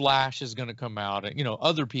 also Slash is going to come out and,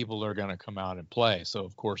 other people are going to come out and play. So,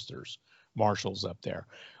 of course, there's Marshalls up there.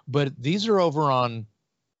 But these are over on,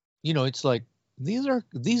 it's like,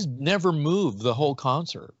 these never move the whole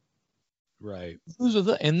concert. Right.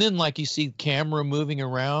 And then like you see camera moving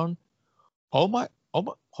around. Oh my,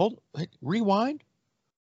 rewind.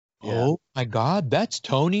 Yeah. Oh my God, that's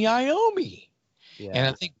Tony Iommi. Yeah. And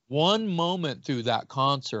I think one moment through that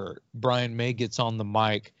concert, Brian May gets on the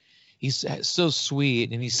mic. He's so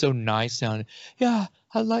sweet and he's so nice sounding. Yeah,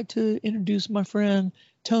 I'd like to introduce my friend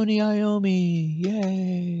Tony Iommi.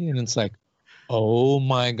 Yay. And it's like, oh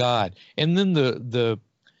my God. And then the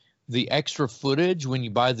extra footage when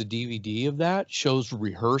you buy the DVD of that shows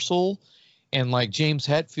rehearsal, and like James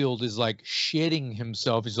Hetfield is like shitting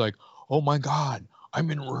himself. He's like, oh my God,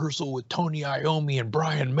 I'm in rehearsal with Tony Iommi and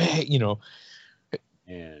Brian May,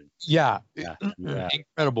 And Yeah, yeah.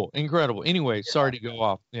 incredible. Anyway, sorry to go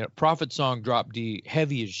off. Prophet Song, Drop D,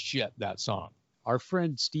 heavy as shit, that song. Our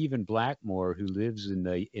friend Stephen Blackmore, who lives in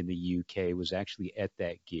the UK, was actually at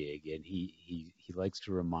that gig, and he likes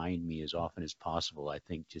to remind me as often as possible. I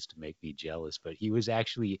think just to make me jealous, but he was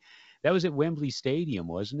actually that was at Wembley Stadium,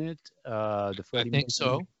 wasn't it? The I Freddie think Mercury,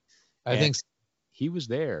 so. I and think so. he was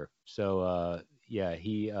there. So yeah,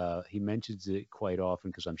 he mentions it quite often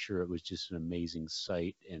because I'm sure it was just an amazing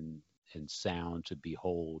sight and sound to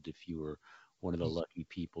behold if you were one of the lucky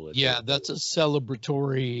people at Yeah, that's a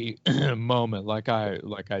celebratory moment, like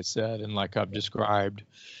I said, and like I've described.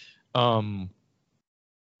 Um,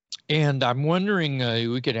 and I'm wondering,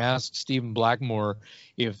 we could ask Stephen Blackmore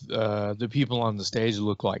if the people on the stage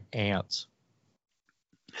look like ants.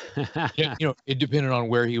 the. It depended on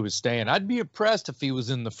where he was staying. I'd be impressed if he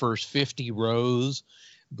was in the first 50 rows,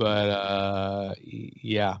 but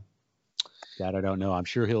yeah. That I don't know. I'm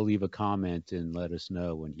sure he'll leave a comment and let us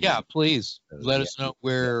know when he. Yeah, please let Yeah. us know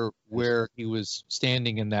where he was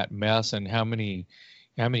standing in that mess and how many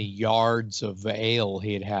yards of ale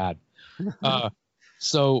he had.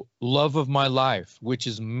 So, Love of My Life, which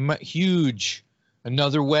is huge,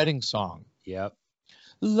 another wedding song. Yep.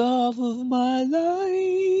 Love of my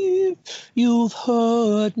life, you've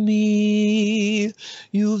hurt me,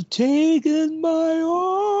 you've taken my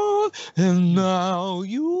all, and now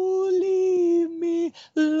you leave me.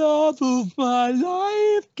 Love of my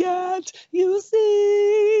life, can't you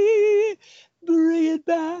see? Bring it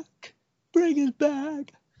back, bring it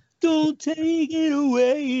back. Don't take it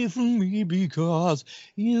away from me because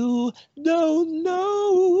you don't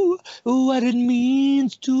know what it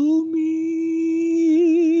means to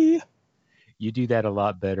me. You do that a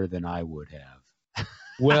lot better than I would have.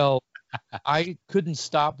 Well, I couldn't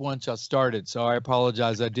stop once I started, so I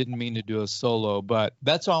apologize. I didn't mean to do a solo, but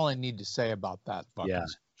that's all I need to say about that. Yeah.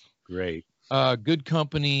 Great. Good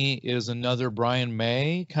Company is another Brian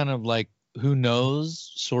May, kind of like Who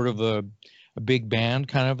Knows, sort of a big band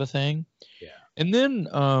kind of a thing. Yeah. And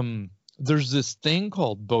then there's this thing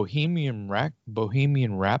called Bohemian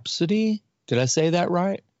Rhapsody. Did I say that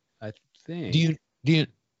right? I think. Do you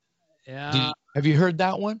Yeah. have you heard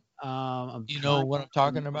that one? Do you know what I'm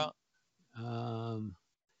talking about?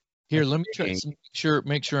 Here, let me try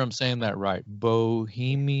make sure I'm saying that right.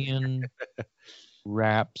 Bohemian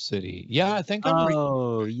Rhapsody. Yeah, I think I'm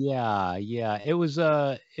Oh, yeah, yeah. It was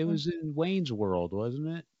in Wayne's World,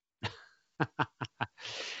 wasn't it?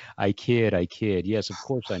 I kid. Yes, of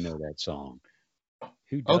course I know that song.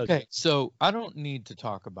 Who does? Okay, so I don't need to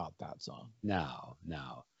talk about that song. No.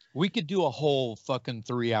 We could do a whole fucking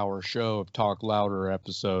 3-hour show of Talk Louder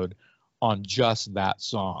episode on just that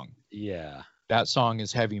song. Yeah. That song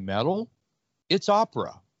is heavy metal. It's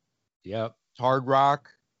opera. Yep. It's hard rock.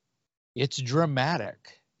 It's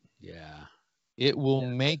dramatic. Yeah. It will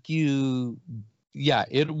make you,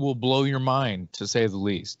 it will blow your mind, to say the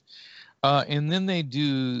least. And then they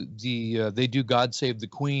do God Save the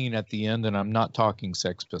Queen at the end, and I'm not talking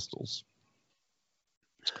Sex Pistols.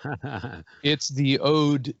 It's the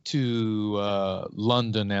ode to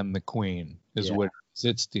London and the Queen is what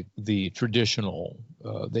it's the traditional.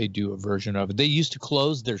 They do a version of it. They used to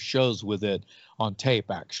close their shows with it on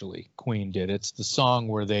tape. Actually, Queen did. It's the song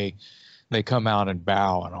where they come out and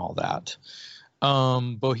bow and all that.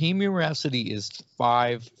 Bohemian Rhapsody is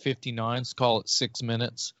 5:59. Let's call it 6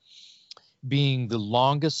 minutes. Being the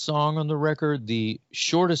longest song on the record, the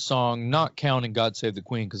shortest song, not counting God Save the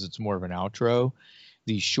Queen because it's more of an outro.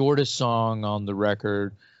 The shortest song on the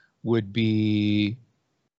record would be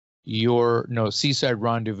Seaside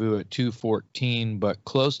Rendezvous at 2:14, but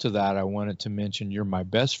close to that, I wanted to mention You're My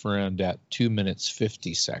Best Friend at 2 minutes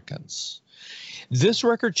 50 seconds. This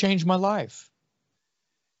record changed my life.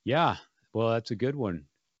 Yeah, well, that's a good one.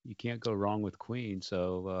 You can't go wrong with Queen,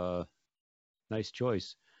 so nice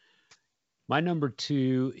choice. My number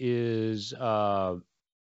 2 is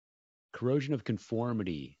Corrosion of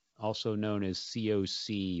Conformity, also known as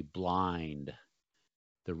COC Blind.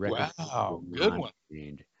 The record. Wow, good one.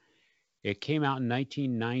 It came out in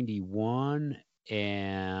 1991,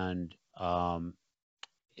 and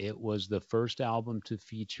it was the first album to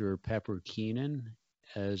feature Pepper Keenan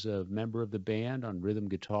as a member of the band on rhythm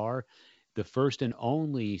guitar. The first and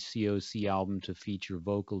only COC album to feature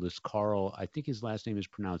vocalist Carl. I think his last name is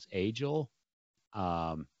pronounced Agel.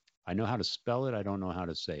 I know how to spell it. I don't know how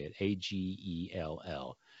to say it.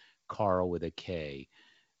 Agell. Carl with a K.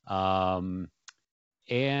 And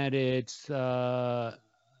it's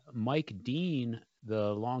Mike Dean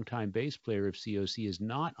the longtime bass player of COC, is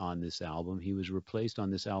not on this album. He was replaced on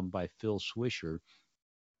this album by Phil Swisher.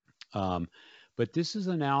 Um, but this is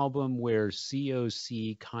an album where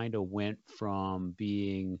COC kind of went from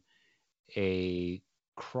being a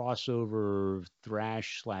crossover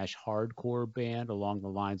thrash slash hardcore band along the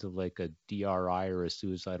lines of like a DRI or a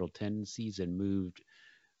Suicidal Tendencies, and moved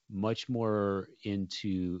much more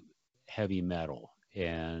into heavy metal.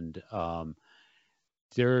 And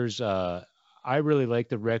there's I really like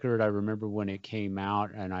the record. I remember when it came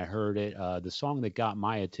out and I heard it. The song that got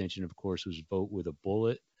my attention, of course, was "Vote with a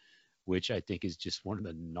Bullet," which I think is just one of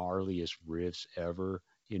the gnarliest riffs ever.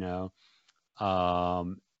 You know,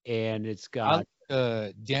 and it's got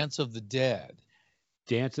Dance of the Dead.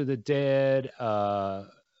 Dance of the Dead.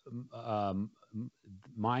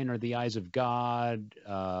 Mine Are the Eyes of God.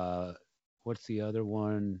 What's the other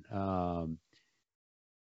one?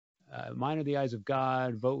 Mine Are the Eyes of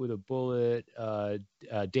God, Vote with a Bullet,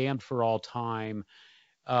 Damned for All Time.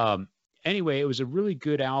 Anyway, it was a really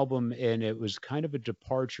good album, and it was kind of a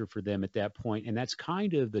departure for them at that point. And that's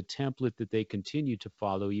kind of the template that they continue to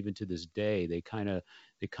follow even to this day. They kind of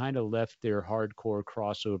left their hardcore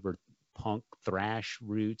crossover punk thrash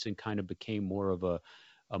roots and kind of became more of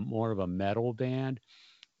a metal band.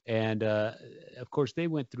 And of course, they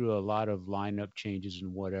went through a lot of lineup changes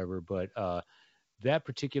and whatever, but that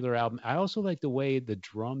particular album, I also like the way the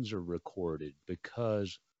drums are recorded,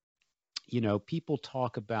 because, people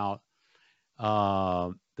talk about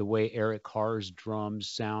the way Eric Carr's drums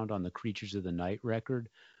sound on the Creatures of the Night record.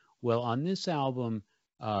 Well, on this album,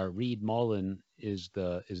 Reed Mullen is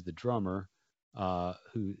the drummer,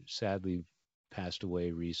 who sadly passed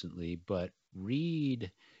away recently. But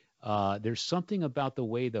Reed, there's something about the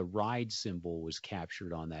way the ride cymbal was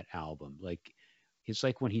captured on that album. Like, it's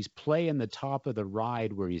like when he's playing the top of the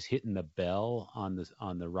ride where he's hitting the bell on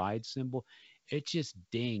the ride cymbal, it just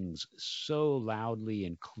dings so loudly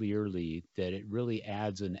and clearly that it really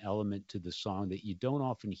adds an element to the song that you don't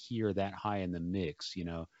often hear that high in the mix.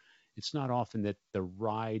 It's not often that the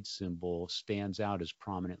ride cymbal stands out as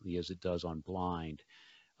prominently as it does on Blind.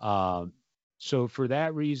 So for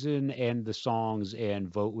that reason, and the songs,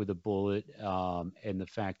 and Vote with a Bullet, and the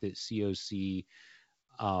fact that COC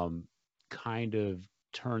kind of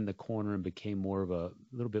turned the corner and became a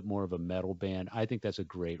little bit more of a metal band, I think that's a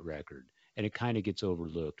great record. And it kind of gets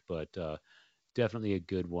overlooked, but definitely a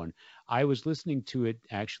good one. I was listening to it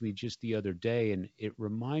actually just the other day, and it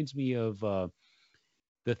reminds me of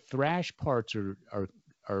the thrash parts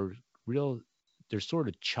are real. They're sort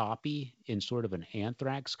of choppy in sort of an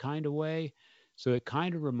Anthrax kind of way. So it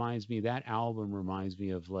kind of reminds me, that album reminds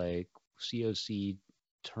me of like COC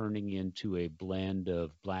turning into a blend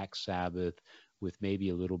of Black Sabbath with maybe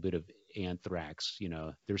a little bit of Anthrax.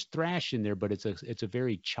 There's thrash in there, but it's a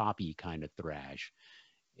very choppy kind of thrash.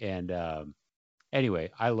 And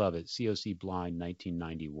anyway, I love it. COC Blind,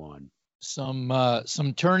 1991.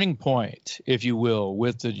 Some turning point, if you will,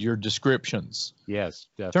 with your descriptions. Yes,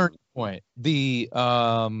 definitely. Turning point. The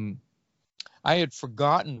I had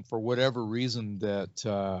forgotten, for whatever reason,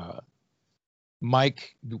 that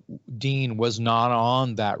Mike Dean was not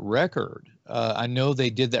on that record. I know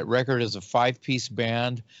they did that record as a 5-piece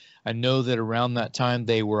band. I know that around that time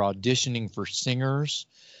they were auditioning for singers.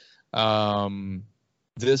 Sounds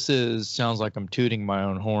like I'm tooting my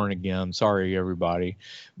own horn again. Sorry, everybody.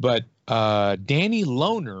 But Danny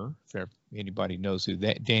Lohner, if anybody knows who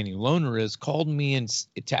Danny Lohner is, called me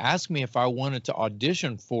to ask me if I wanted to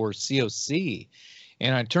audition for COC.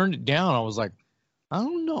 And I turned it down. I was like, I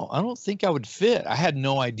don't know. I don't think I would fit. I had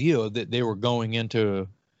no idea that they were going into,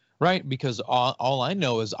 right? Because all I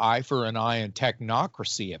know is Eye for an Eye and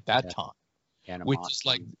Technocracy at that time, which is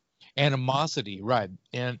like Animosity, right?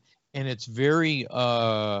 And it's very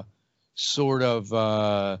sort of,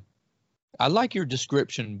 I like your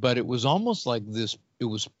description, but it was almost like this. It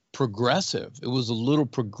was progressive. It was a little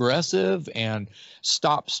progressive and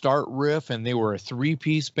stop-start riff, and they were a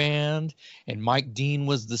 3-piece band, and Mike Dean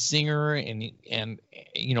was the singer, and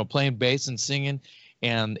playing bass and singing,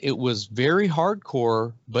 and it was very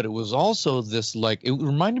hardcore, but it was also this, like, it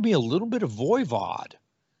reminded me a little bit of Voivod,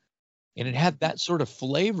 and it had that sort of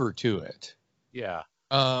flavor to it. Yeah.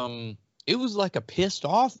 It was like a pissed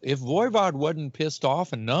off. If Voivod wasn't pissed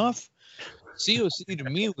off enough, COC to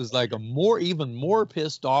me was like even more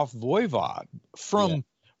pissed off Voivod from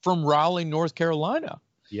Raleigh, North Carolina.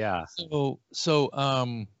 Yeah.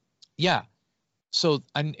 Yeah. So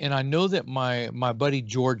I know that my buddy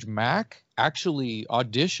George Mack actually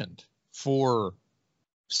auditioned for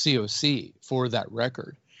COC for that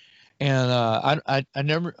record, And I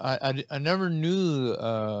never knew,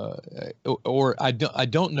 or I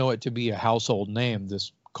don't know it to be a household name,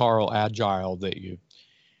 this Carl Agile that you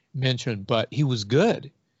mentioned, but he was good,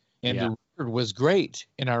 and Yeah. the record was great.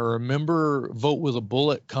 And I remember Vote with a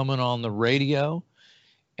Bullet coming on the radio,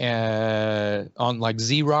 on like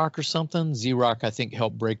Z-Rock or something. Z-Rock, I think,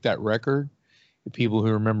 helped break that record. The people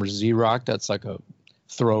who remember Z-Rock, that's like a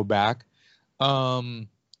throwback.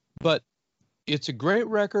 But it's a great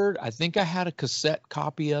record. I think I had a cassette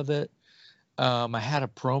copy of it. I had a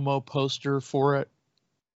promo poster for it.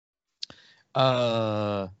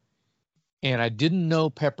 And I didn't know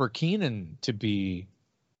Pepper Keenan to be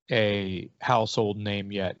a household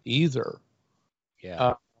name yet either.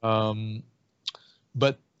 Yeah.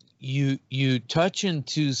 But you touch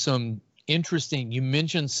into some interesting. You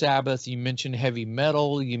mentioned Sabbath. You mentioned heavy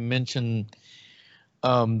metal. You mentioned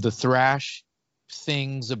the thrash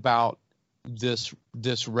things about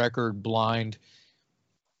this record, Blind.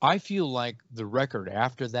 I feel like the record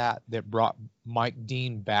after that brought Mike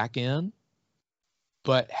Dean back in,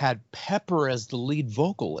 but had Pepper as the lead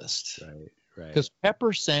vocalist. Right. Because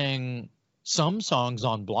Pepper sang some songs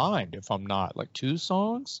on Blind, if I'm not, like 2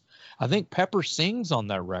 songs. I think Pepper sings on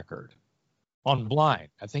that record on Blind.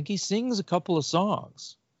 I think he sings a couple of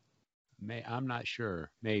songs. I'm not sure.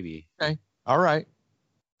 Maybe. Okay. All right.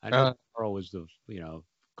 I know Carl was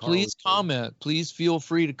Please comment. Please feel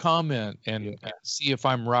free to comment and see if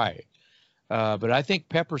I'm right. But I think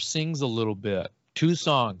Pepper sings a little bit, 2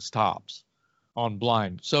 songs tops on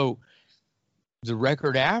Blind. So the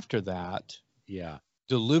record after that,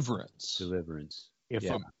 Deliverance.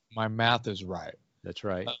 If my math is right. That's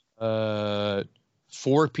right.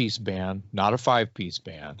 4-piece band, not a 5-piece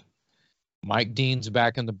band. Mike Dean's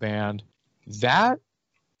back in the band. That,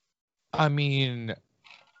 I mean,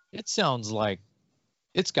 it sounds like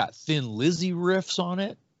it's got Thin Lizzy riffs on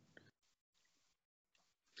it.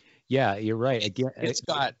 Yeah, you're right. Again, it's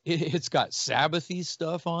got Sabbathy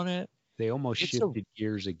stuff on it. They almost shifted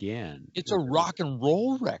gears again. It's a rock and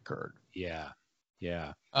roll record. Yeah.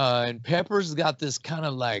 And Pepper's got this kind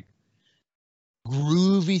of like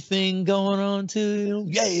groovy thing going on too.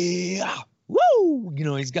 Yeah, woo!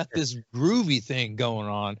 He's got this groovy thing going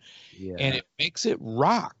on, and it makes it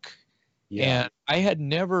rock. Yeah. And I had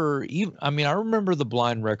never even, I remember the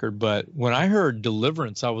Blind record, but when I heard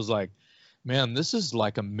Deliverance, I was like, man, this is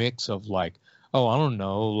like a mix of like, I don't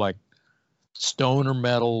know, like stoner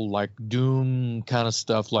metal, like doom kind of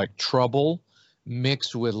stuff, like Trouble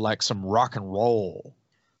mixed with like some rock and roll.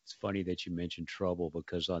 It's funny that you mentioned Trouble,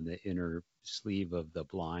 because on the inner sleeve of the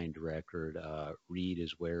Blind record, Reed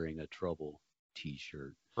is wearing a Trouble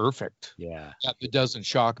t-shirt. Perfect. Yeah. It doesn't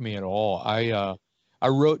shock me at all. I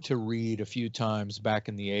wrote to Reed a few times back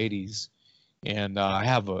in the 80s, and I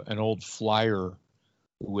have an old flyer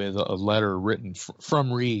with a letter written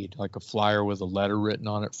from Reed, like a flyer with a letter written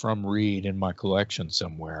on it from Reed in my collection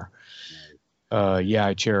somewhere. Yeah,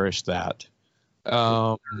 I cherish that.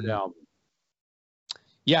 Yeah.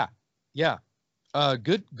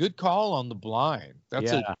 Good call on the Blind.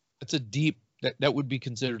 That's a deep, that would be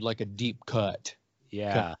considered like a deep cut.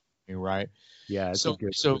 Yeah. Right. Yeah. So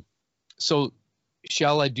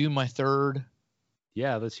shall I do my third?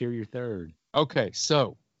 Yeah, let's hear your third. Okay,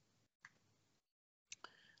 so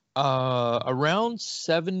around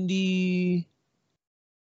 78,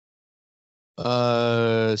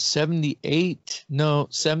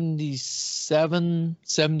 77,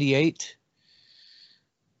 78,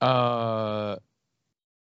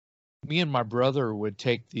 me and my brother would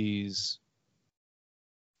take these.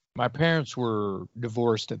 My parents were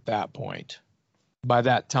divorced at that point. By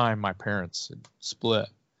that time, my parents had split.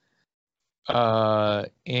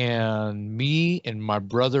 And me and my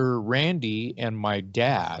brother Randy and my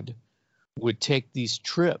dad would take these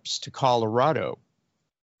trips to Colorado.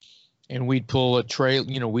 And we'd pull a trail,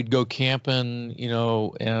 we'd go camping,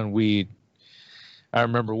 and I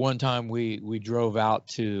remember one time we drove out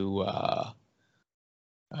to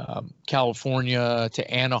California,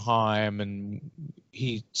 to Anaheim, and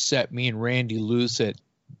he set me and Randy loose at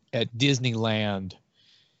Disneyland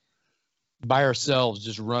by ourselves,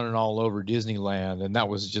 just running all over Disneyland, and that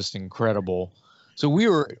was just incredible. So we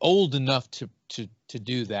were old enough to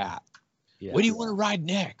do that. Yeah. What do you want to ride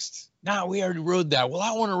next? No, we already rode that. Well,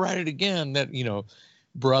 I want to ride it again. That,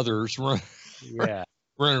 brothers running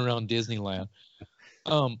around Disneyland.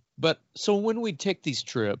 But so when we take these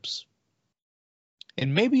trips,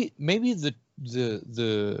 and maybe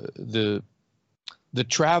the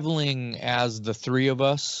traveling as the three of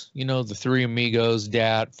us, the three amigos,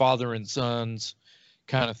 dad, father and sons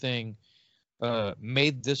kind of thing,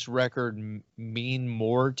 made this record mean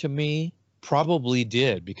more to me probably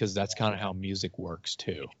did, because that's kind of how music works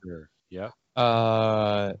too. Sure. Yeah.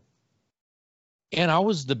 And I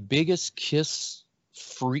was the biggest Kiss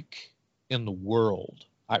freak in the world.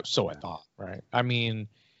 I thought, right? I mean,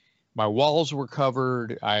 my walls were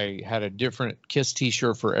covered. I had a different Kiss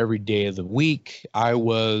t-shirt for every day of the week. I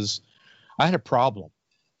had a problem.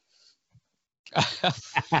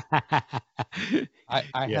 I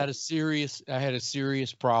had a serious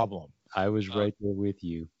problem. I was right there with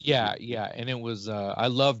you. Yeah. And it was I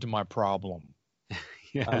loved my problem.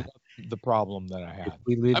 Yeah. I loved the problem that I had. If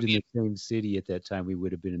we lived in the same city at that time, we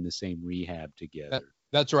would have been in the same rehab together.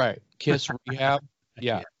 That's right. Kiss rehab.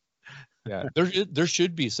 Yeah. Yeah. There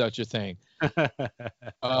should be such a thing.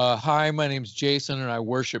 Hi, my name's Jason and I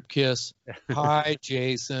worship Kiss. Hi,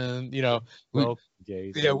 Jason. Well,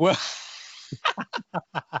 Jason. Yeah, well,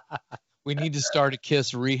 we need to start a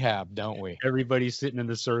Kiss rehab, don't we? Everybody sitting in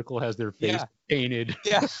the circle has their face painted.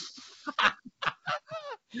 Yeah.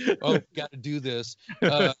 Oh, we got to do this.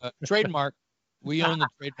 Trademark. We own the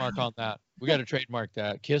trademark on that. We got to trademark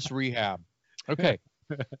that. Kiss rehab. Okay.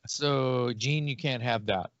 So, Gene, you can't have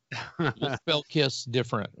that. We'll spell Kiss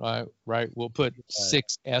different, right? We'll put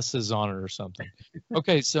 6 S's on it or something.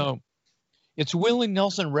 Okay, so it's Willie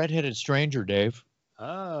Nelson, Redheaded Stranger, Dave.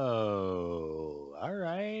 Oh, all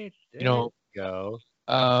right. There you go.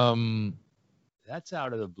 That's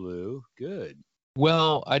out of the blue. Good.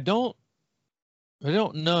 Well, I don't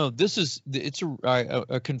know.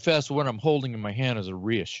 I confess what I'm holding in my hand is a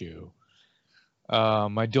reissue.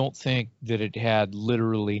 I don't think that it had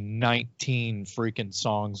literally 19 freaking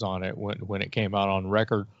songs on it when it came out on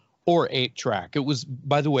record, or 8-track. It was,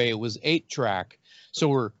 by the way, 8-track.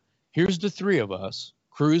 So here's the three of us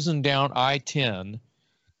cruising down I-10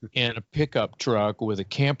 in a pickup truck with a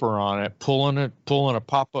camper on it, pulling a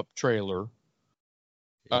pop-up trailer,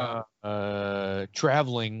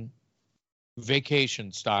 traveling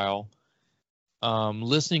vacation style,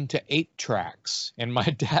 listening to 8-tracks, and my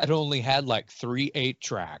dad only had like 3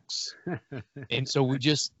 8-tracks, and so we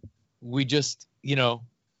just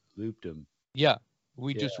looped them. Yeah,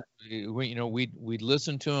 we'd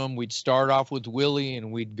listen to them. We'd start off with Willie,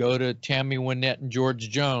 and we'd go to Tammy Wynette and George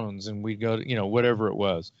Jones, and we'd go to whatever it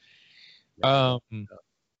was.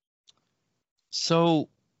 So,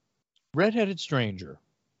 Redheaded Stranger.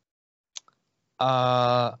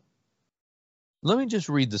 Let me just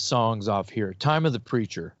read the songs off here. Time of the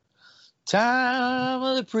Preacher. Time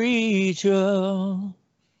of the Preacher.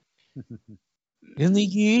 In the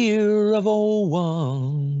year of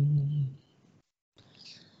 01.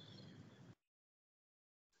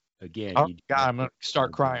 Again. Oh, God, I'm going to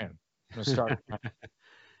start crying. And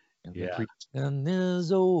the preaching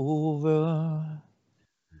is over.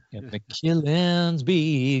 And the killing's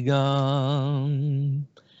begun.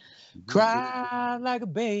 Cry like a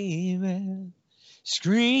baby.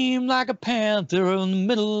 Scream like a panther in the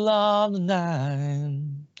middle of the night.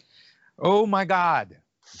 Oh my God,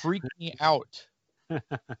 freaked me out.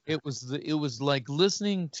 It was like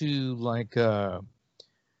listening to like a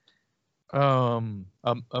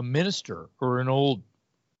minister or an old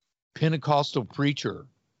Pentecostal preacher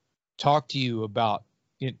talk to you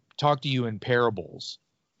in parables.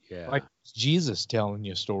 Yeah, like Jesus telling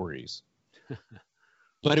you stories.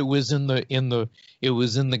 But it was in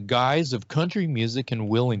the guise of country music and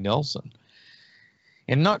Willie Nelson,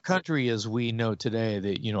 and not country as we know today.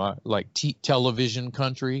 That like television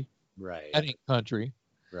country. Right. That ain't country.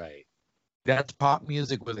 Right. That's pop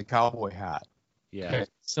music with a cowboy hat. Yeah. Okay.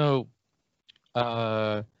 So,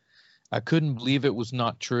 I couldn't believe it was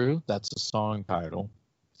not true. That's the song title.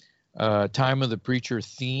 Time of the Preacher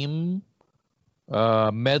theme.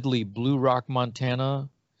 Medley, Blue Rock, Montana.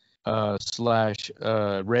 /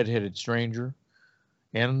 Redheaded Stranger,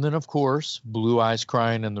 and then of course Blue Eyes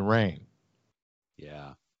Crying in the Rain.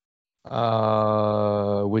 Yeah.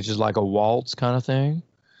 Which is like a waltz kind of thing.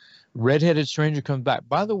 Redheaded Stranger comes back.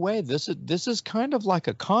 By the way, this is kind of like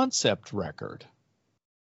a concept record.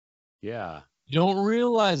 Yeah. You don't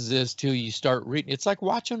realize this till you start reading. It's like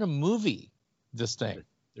watching a movie. This thing.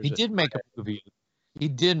 He did make a movie. He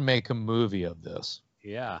did make a movie of this.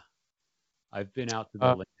 Yeah. I've been out to the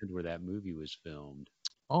land where that movie was filmed.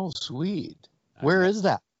 Oh, sweet. Where is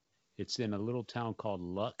that? It's in a little town called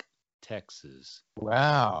Luck, Texas.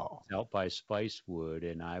 Wow. It's out by Spicewood,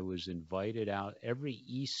 and I was invited out every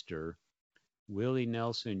Easter. Willie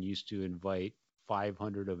Nelson used to invite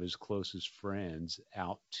 500 of his closest friends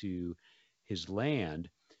out to his land,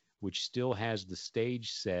 which still has the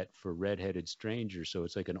stage set for Redheaded Stranger. So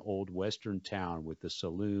it's like an old Western town with a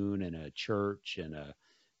saloon and a church and a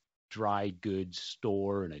dry goods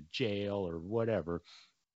store and a jail or whatever.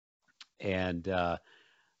 And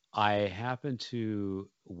I happened to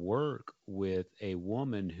work with a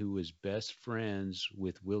woman who was best friends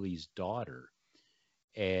with Willie's daughter.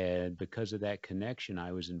 And because of that connection,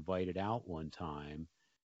 I was invited out one time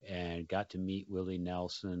and got to meet Willie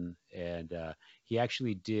Nelson. And he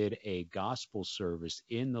actually did a gospel service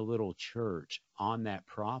in the little church on that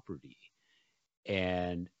property.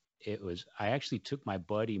 And I actually took my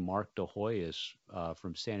buddy Mark DeHoyas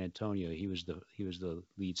from San Antonio. He was the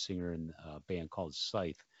lead singer in a band called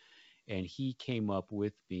Scythe, and he came up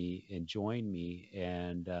with me and joined me.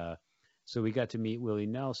 And so we got to meet Willie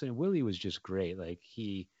Nelson. And Willie was just great. Like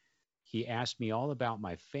he asked me all about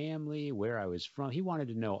my family, where I was from. He wanted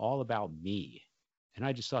to know all about me. And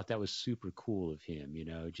I just thought that was super cool of him,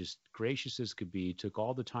 just gracious as could be, took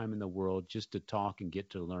all the time in the world just to talk and get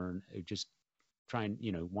to learn, just trying,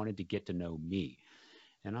 wanted to get to know me.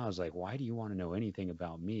 And I was like, why do you want to know anything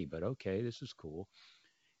about me? But okay, this is cool.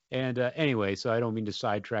 And anyway, so I don't mean to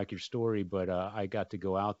sidetrack your story, but I got to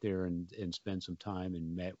go out there and spend some time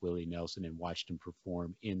and met Willie Nelson and watched him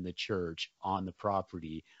perform in the church on the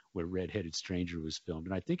property where Redheaded Stranger was filmed.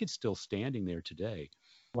 And I think it's still standing there today.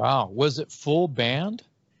 Wow. Was it full band?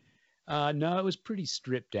 No, it was pretty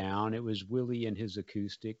stripped down. It was Willie and his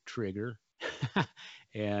acoustic Trigger,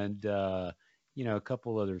 and a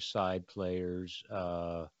couple other side players.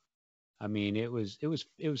 I mean, it was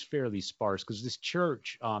fairly sparse because this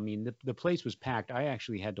church. I mean, the place was packed. I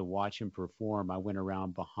actually had to watch him perform. I went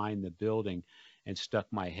around behind the building and stuck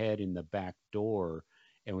my head in the back door,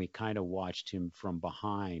 and we kind of watched him from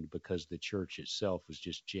behind because the church itself was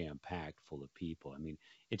just jam packed full of people. I mean,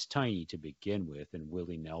 it's tiny to begin with, and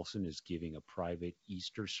Willie Nelson is giving a private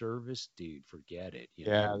Easter service. Dude, forget it.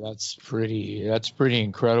 Yeah, that's pretty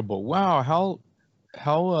incredible. Wow,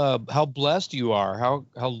 how blessed you are. How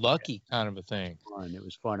lucky kind of a thing. Fun. It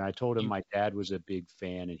was fun. I told him You, my dad was a big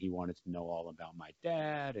fan, and he wanted to know all about my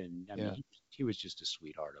dad. And I mean, yeah, he was just a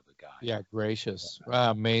sweetheart of a guy. yeah, gracious.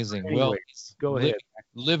 Wow, amazing. Well, Anyway, go ahead.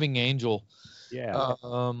 living angel. Yeah.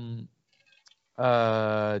 Um,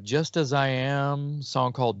 Just as I am,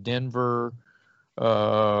 song called Denver,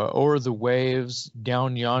 O'er the Waves,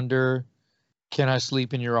 Down Yonder, Can I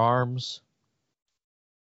Sleep in Your Arms?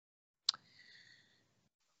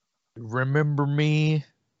 Remember Me,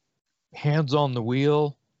 Hands on the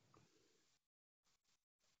Wheel.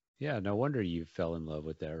 Yeah. No wonder you fell in love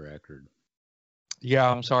with that record. Yeah,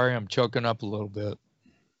 I'm sorry, I'm choking up a little bit.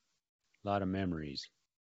 A lot of memories.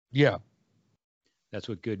 Yeah, That's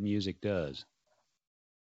what good music does.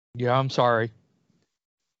 yeah, I'm sorry.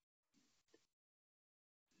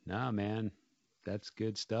 Nah, man, that's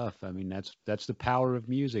good stuff. I mean, that's the power of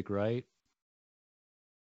music, right?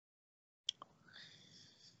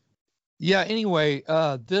 Yeah, anyway,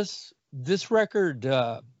 this record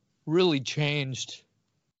really changed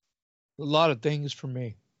a lot of things for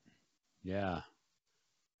me. Yeah.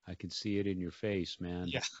 I can see it in your face, man.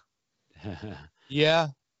 Yeah. Yeah,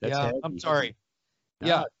 That's yeah, I'm heavy. sorry. No,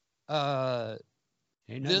 Yeah, uh,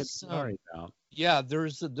 ain't nothing to be this, sorry about. yeah,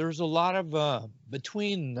 there's a lot of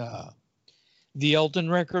between the Elton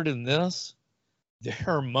record and this. There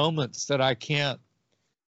are moments that I can't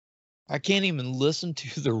even listen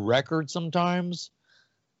to the record sometimes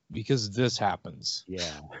because this happens.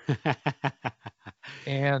 Yeah.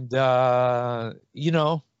 And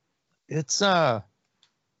it's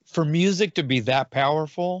for music to be that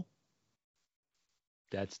powerful.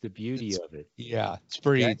 That's the beauty It's of it. yeah, That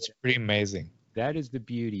it's pretty amazing. that is the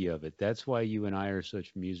beauty of it. That's why you and I are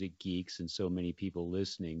such music geeks and so many people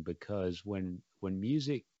listening, because when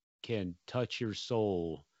music can touch your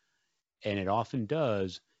soul, and it often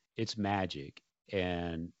does, it's magic.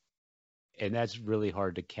 And that's really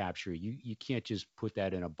hard to capture. You can't just put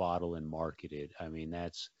that in a bottle and market it. I mean,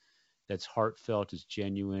 that's heartfelt, it's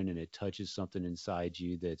genuine, and it touches something inside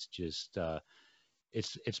you that's just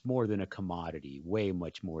it's more than a commodity, way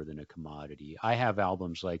much more than a commodity. I have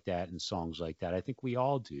albums like that and songs like that. I think we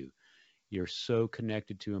all do. You're so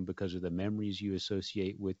connected to them because of the memories you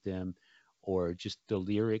associate with them, or just the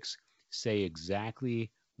lyrics say exactly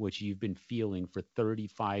what you've been feeling for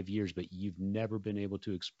 35 years, but you've never been able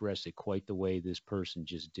to express it quite the way this person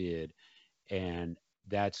just did. And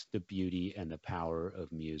that's the beauty and the power of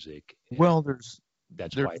music. And Well, that's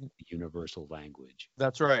there's why it's the universal language.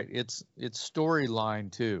 that's right. It's storyline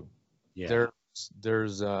too. Yeah.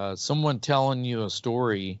 There's someone telling you a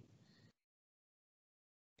story.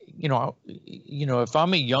 If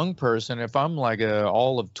I'm a young person, if I'm like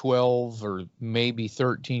all of 12 or maybe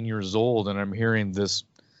 13 years old, and I'm hearing this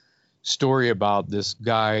story about this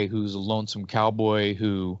guy who's a lonesome cowboy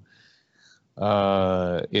who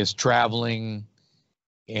is traveling,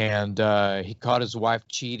 and he caught his wife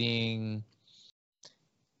cheating,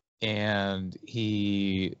 and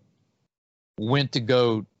he went to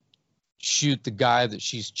go shoot the guy that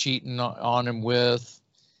she's cheating on him with,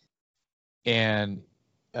 and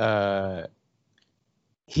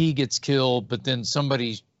he gets killed, but then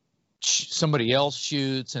somebody else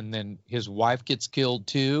shoots, and then his wife gets killed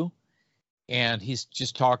too, and he's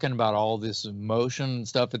just talking about all this emotion and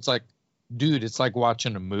stuff. It's like, dude, it's like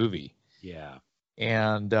watching a movie. Yeah.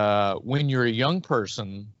 And when you're a young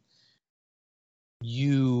person,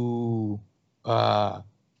 you are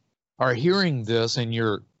hearing this and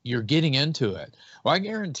you're getting into it. Well, I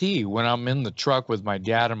guarantee when I'm in the truck with my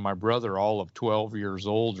dad and my brother, all of 12 years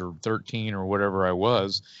old or 13 or whatever I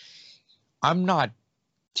was, I'm not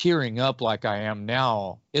tearing up like I am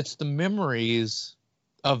now. It's the memories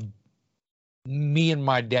of me and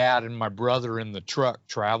my dad and my brother in the truck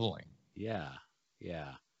traveling. Yeah.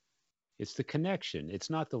 Yeah. It's the connection.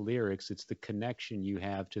 It's not the lyrics. It's the connection you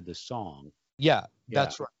have to the song. Yeah,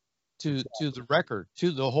 that's right. To the record,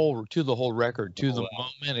 to the whole record, to the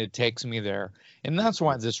moment it takes me there. And that's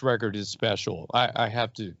why this record is special. I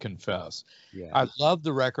have to confess. Yeah. I love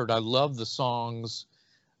the record. I love the songs.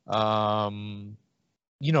 You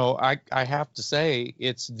know, I have to say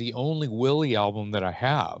it's the only Willie album that I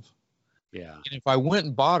have. Yeah. And if I went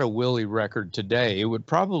and bought a Willie record today, it would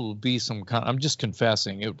probably be some kind, I'm just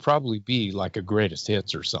confessing, it would probably be like a greatest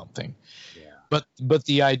hits or something. Yeah. But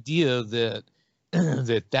the idea that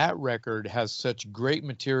that record has such great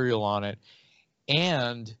material on it,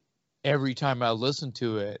 and every time I listen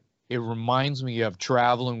to it, it reminds me of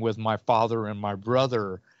traveling with my father and my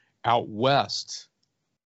brother out west.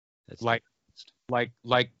 That's like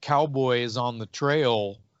cowboys on the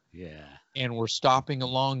trail. Yeah. And we're stopping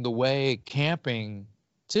along the way camping.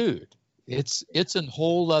 Dude, it's a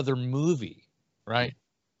whole other movie, right?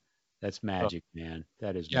 That's magic, man.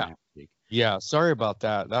 That is magic. Yeah, sorry about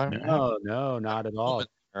that. No, not at all. It's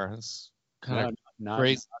kind of not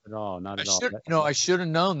crazy. Not at all. Not at all. I should have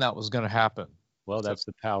known that was going to happen. Well, that's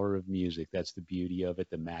the power of music. That's the beauty of it,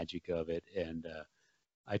 the magic of it, and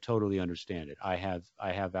I totally understand it. I have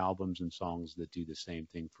albums and songs that do the same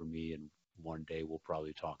thing for me, and one day we'll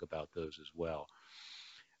probably talk about those as well.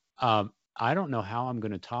 I don't know how I'm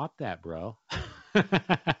going to top that, bro.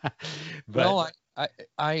 But, well,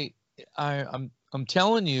 I'm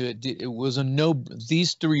telling you, it was a no.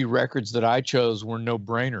 These three records that I chose were no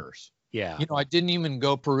brainers. Yeah. You know, I didn't even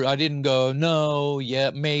go. I didn't go. No, yeah,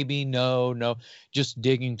 maybe, no. Just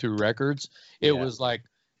digging through records. It was like,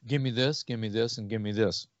 give me this, and give me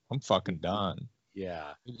this. I'm fucking done.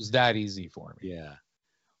 Yeah. It was that easy for me. Yeah.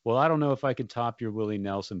 Well, I don't know if I could top your Willie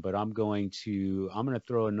Nelson, but I'm going to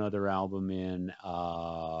throw another album in.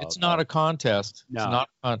 It's not a contest. No, it's not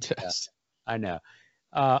a contest. Yeah, I know.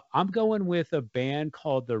 I'm going with a band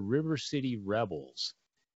called the River City Rebels.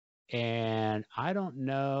 And I don't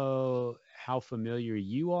know how familiar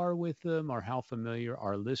you are with them or how familiar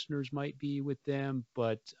our listeners might be with them,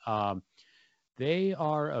 but they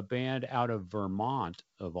are a band out of Vermont,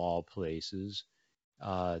 of all places.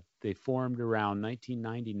 They formed around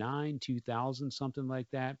 1999, 2000, something like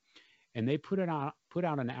that, and they put out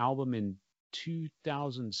an album in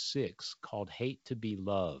 2006 called "Hate to Be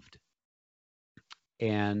Loved,"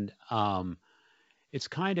 and it's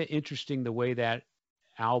kind of interesting the way that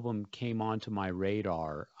album came onto my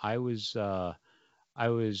radar. I was in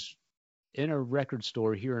a record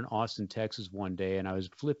store here in Austin, Texas one day, and I was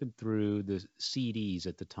flipping through the CDs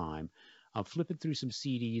at the time. I'm flipping through some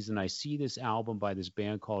CDs and I see this album by this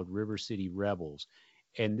band called River City Rebels.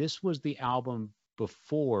 And this was the album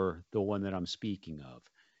before the one that I'm speaking of.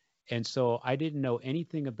 And so I didn't know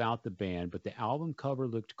anything about the band, but the album cover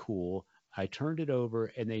looked cool. I turned it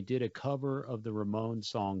over and they did a cover of the Ramones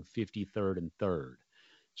song 53rd and 3rd.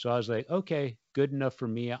 So I was like, okay, good enough for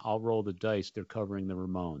me. I'll roll the dice. They're covering the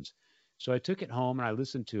Ramones. So I took it home and I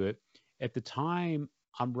listened to it. At the time,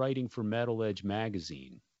 I'm writing for Metal Edge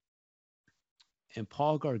magazine. And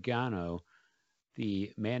Paul Gargano,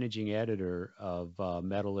 the managing editor of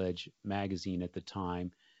Metal Edge magazine at the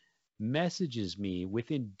time, messages me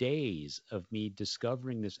within days of me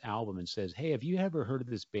discovering this album and says, hey, have you ever heard of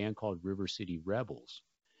this band called River City Rebels?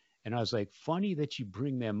 And I was like, funny that you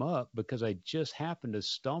bring them up because I just happened to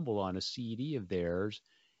stumble on a CD of theirs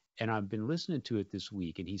and I've been listening to it this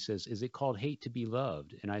week. And he says, is it called Hate to Be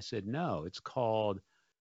Loved? And I said, no, it's called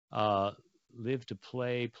Live to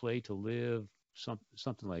Play, Play to Live,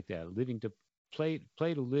 something like that. Living to play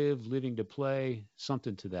to live, living to play,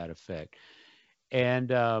 something to that effect. And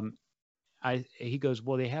he goes,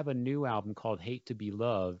 well, they have a new album called Hate to Be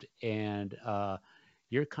Loved, and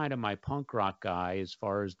you're kind of my punk rock guy as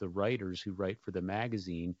far as the writers who write for the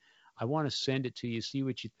magazine. I want to send it to you, see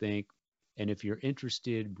what you think. And if you're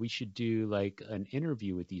interested, we should do like an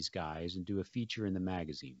interview with these guys and do a feature in the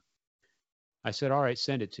magazine. I said, all right,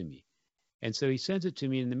 send it to me. And so he sends it to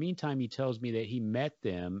me. In the meantime, he tells me that he met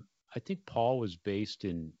them. I think Paul was based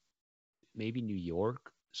in maybe New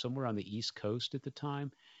York, somewhere on the East Coast at the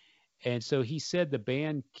time. And so he said the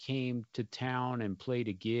band came to town and played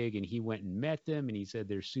a gig, and he went and met them. And he said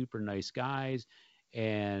they're super nice guys.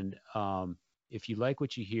 And if you like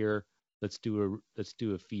what you hear, let's do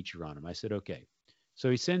a feature on them. I said okay. So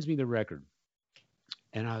he sends me the record,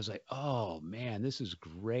 and I was like, oh man, this is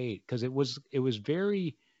great because it was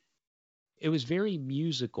very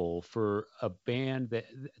musical for a band that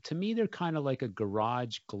to me they're kind of like a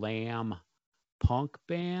garage glam punk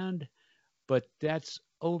band, but that's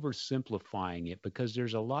oversimplifying it because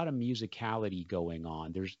there's a lot of musicality going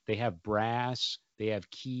on. They have brass, they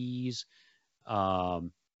have keys,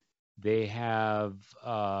 um, they have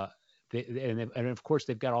and of course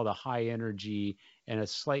they've got all the high energy and a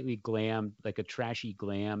slightly glam, like a trashy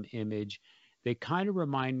glam image. They kind of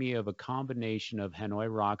remind me of a combination of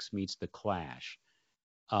Hanoi Rocks meets The Clash,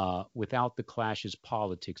 without The Clash's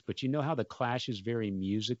politics. But you know how The Clash is very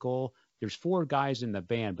musical. There's four guys in the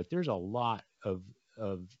band, but there's a lot of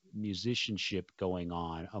musicianship going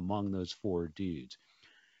on among those four dudes.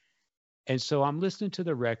 And so I'm listening to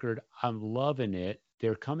the record. I'm loving it.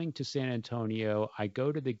 They're coming to San Antonio. I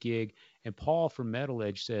go to the gig, and Paul from Metal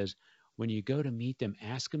Edge says, when you go to meet them,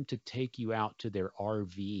 ask them to take you out to their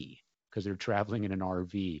RV because they're traveling in an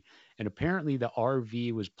RV. And apparently, the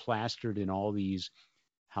RV was plastered in all these,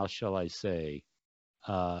 how shall I say,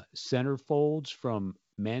 centerfolds from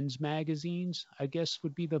men's magazines, I guess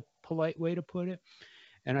would be the polite way to put it.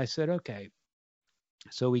 And I said, okay.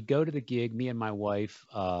 So we go to the gig, me and my wife.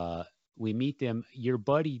 We meet them. Your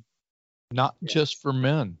buddy, Not just for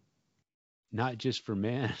men. not just for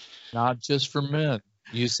men. Not just for men.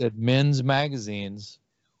 You said men's magazines.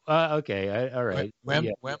 Okay, all right. Yeah.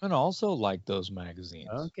 Women also like those magazines.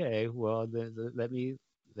 Okay. Well, let me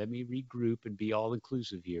regroup and be all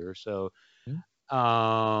inclusive here. So,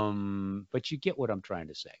 Hmm? but you get what I'm trying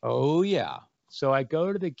to say. Oh, yeah. So I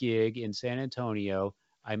go to the gig in San Antonio.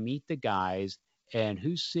 I meet the guys, and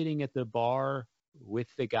who's sitting at the bar with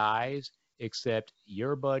the guys except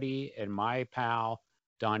your buddy and my pal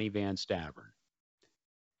Donnie Van Stavern,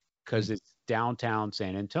 because it's downtown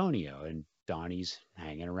San Antonio, and Donnie's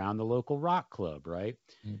hanging around the local rock club, right?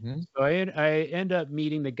 Mm-hmm. So I end up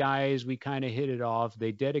meeting the guys. We kind of hit it off.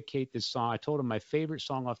 They dedicate this song. I told them my favorite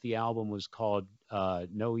song off the album was called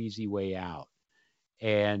 "No Easy Way Out,"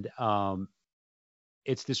 and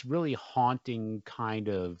it's this really haunting kind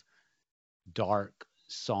of dark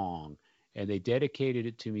song. And they dedicated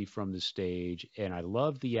it to me from the stage. And I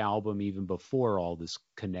loved the album even before all this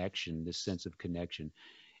connection, this sense of connection.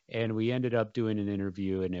 And we ended up doing an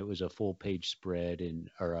interview, and it was a full page spread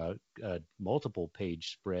or a multiple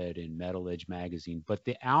page spread in Metal Edge magazine. But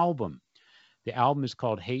the album is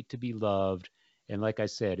called Hate to Be Loved. And like I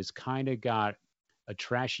said, it's kind of got a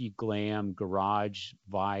trashy glam garage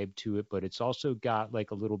vibe to it, but it's also got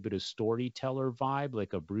like a little bit of storyteller vibe,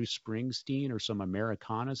 like a Bruce Springsteen or some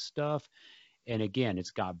Americana stuff. And again,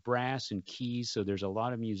 it's got brass and keys, so there's a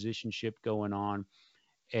lot of musicianship going on.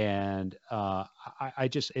 And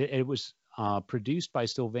it was produced by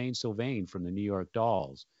Sylvain from the New York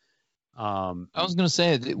Dolls. I was going to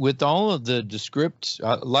say, with all of the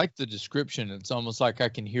I like the description. It's almost like I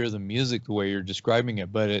can hear the music the way you're describing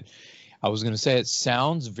it. But I was going to say, it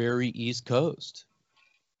sounds very East Coast.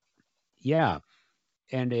 Yeah,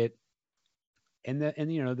 and their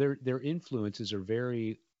influences are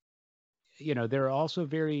very, they're also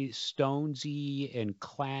very Stonesy and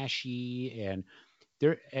clashy, and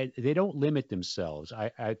they don't limit themselves.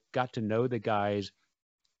 I got to know the guys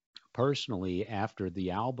personally after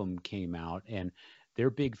the album came out, and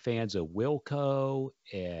they're big fans of Wilco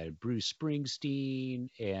and Bruce Springsteen,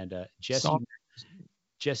 and Song.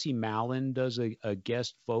 Jesse Malin does a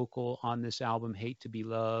guest vocal on this album, Hate to Be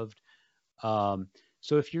Loved.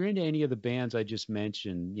 So if you're into any of the bands I just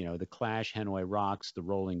mentioned, the Clash, Hanoi Rocks, the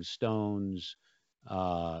Rolling Stones,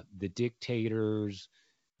 the Dictators,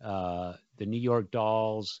 the New York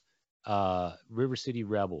Dolls, River City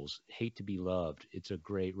Rebels, Hate to Be Loved. It's a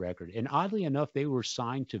great record. And oddly enough, they were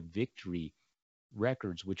signed to Victory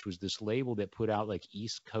Records, which was this label that put out like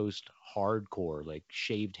East Coast hardcore, like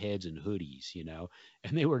shaved heads and hoodies.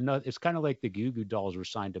 And they were not, it's kind of like the Goo Goo Dolls were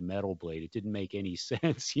signed to Metal Blade. It didn't make any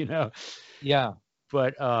sense. Yeah.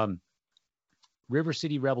 But River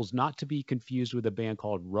City Rebels, not to be confused with a band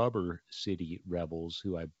called Rubber City Rebels,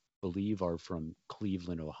 who I believe are from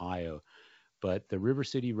Cleveland, Ohio. But the River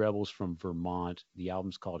City Rebels from Vermont, the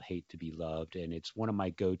album's called Hate to Be Loved, and it's one of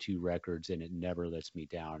my go-to records, and it never lets me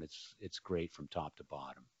down. It's great from top to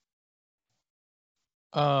bottom.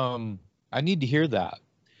 I need to hear that.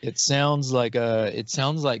 It sounds like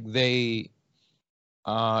they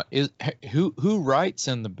is who writes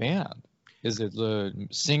in the band? Is it the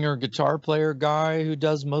singer guitar player guy who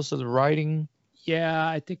does most of the writing? Yeah,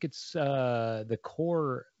 I think it's the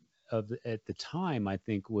core of at the time. I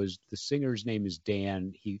think was the singer's name is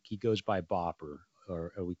Dan. He goes by Bopper,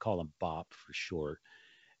 or we call him Bop for short.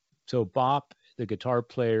 So Bop, the guitar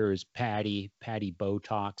player, is Patty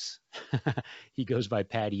Botox. He goes by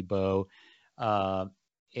Patty Bo. Uh,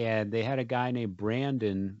 and they had a guy named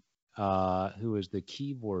Brandon who was the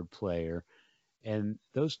keyboard player. And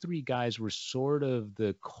those three guys were sort of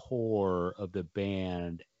the core of the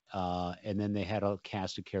band. And then they had a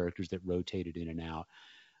cast of characters that rotated in and out.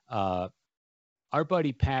 Uh, our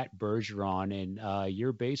buddy Pat Bergeron and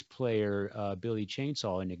your bass player, Billy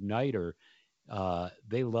Chainsaw and Igniter,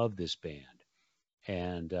 they love this band.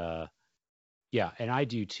 And yeah, and I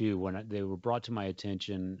do too. When they were brought to my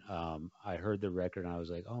attention, I heard the record and I was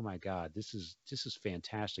like, "Oh my God, this is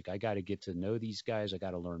fantastic! I got to get to know these guys. I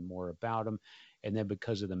got to learn more about them." And then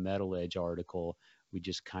because of the Metal Edge article, we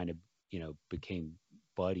just kind of became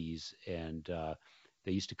buddies. And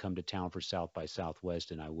they used to come to town for South by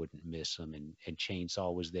Southwest, and I wouldn't miss them. And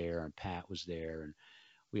Chainsaw was there, and Pat was there, and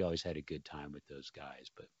we always had a good time with those guys.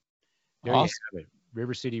 But there you Awesome. have it.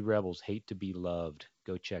 River City Rebels, Hate to Be Loved.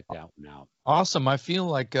 Go check that one out. Awesome. I feel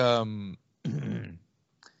like I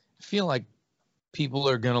feel like people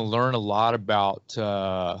are going to learn a lot about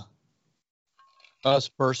us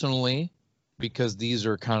personally, because these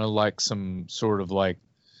are kind of like some sort of like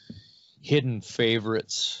hidden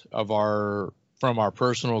favorites of our from our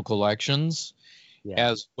personal collections, Yeah.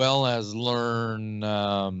 as well as learn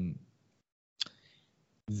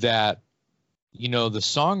that the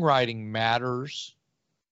songwriting matters,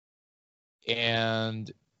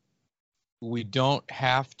 and we don't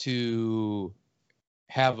have to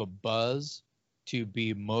have a buzz to be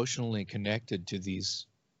emotionally connected to these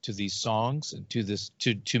songs and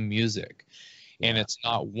to music. And it's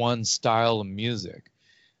not one style of music.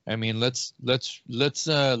 I mean, let's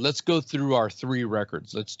go through our three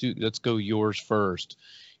records. Let's go yours first.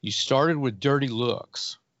 You started with Dirty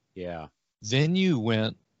Looks. Yeah. Then you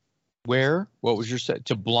went where? What was your set?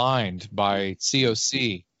 To Blind by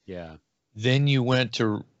COC. Yeah. Then you went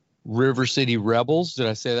to River City Rebels. Did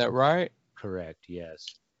I say that right? Correct. Yes.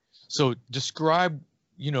 So describe,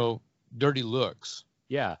 Dirty Looks.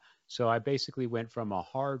 Yeah. So I basically went from a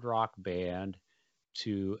hard rock band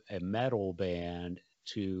to a metal band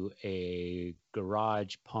to a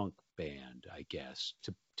garage punk band, I guess.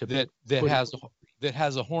 That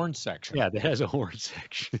has a horn section. Yeah, that has a horn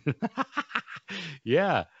section.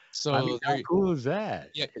 Yeah. So I mean, how cool is that?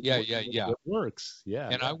 Yeah. It works. Yeah.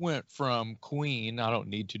 And I went from Queen. I don't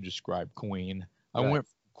need to describe Queen. I went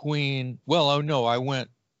Queen. Well, oh no, I went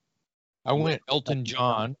Elton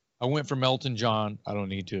John. I went from Elton John. I don't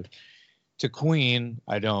need to Queen.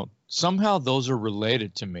 I don't. Somehow those are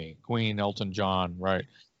related to me. Queen, Elton John, right?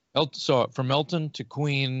 So from Elton to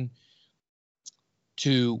Queen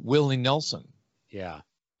to Willie Nelson. Yeah.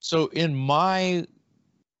 So in my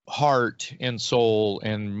heart and soul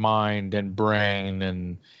and mind and brain,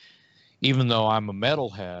 and even though I'm a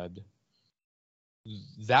metalhead,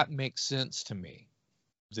 that makes sense to me.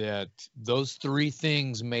 That those three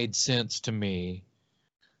things made sense to me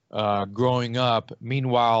growing up.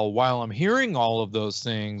 Meanwhile, while I'm hearing all of those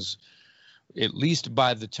things, at least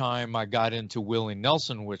by the time I got into Willie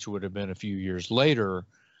Nelson, which would have been a few years later,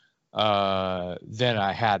 then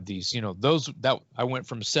I had these, that I went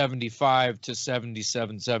from 75 to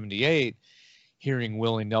 77, 78, hearing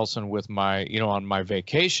Willie Nelson with my, on my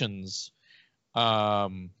vacations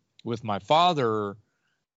with my father,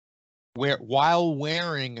 while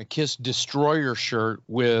wearing a Kiss Destroyer shirt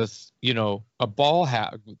with, a ball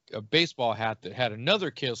hat, a baseball hat that had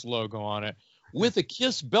another Kiss logo on it, with a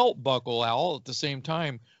Kiss belt buckle all at the same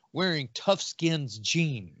time, wearing Tough Skins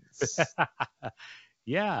jeans.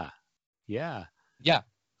 Yeah. Yeah. Yeah.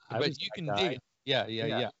 But you can dig it.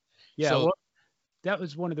 Yeah. So, well, that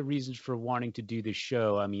was one of the reasons for wanting to do this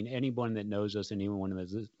show. I mean, anyone that knows us, anyone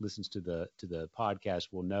that listens to the podcast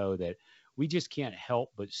will know that we just can't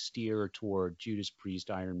help but steer toward Judas Priest,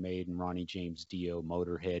 Iron Maiden, Ronnie James Dio,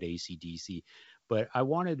 Motorhead, AC/DC. But I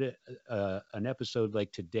wanted an episode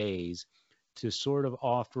like today's to sort of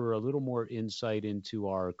offer a little more insight into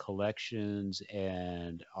our collections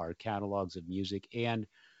and our catalogs of music, and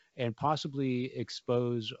and possibly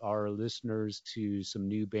expose our listeners to some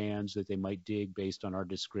new bands that they might dig based on our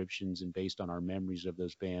descriptions and based on our memories of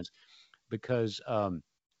those bands. Because,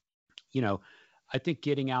 you know, I think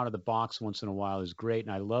getting out of the box once in a while is great.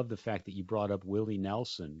 And I love the fact that you brought up Willie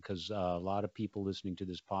Nelson, because a lot of people listening to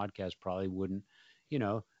this podcast probably wouldn't, you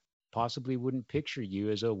know, possibly wouldn't picture you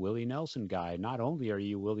as a Willie Nelson guy. Not only are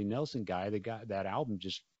you a Willie Nelson guy, the guy that album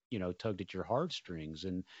just, tugged at your heartstrings.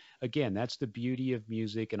 And again, that's the beauty of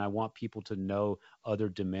music. And I want people to know other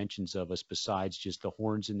dimensions of us besides just the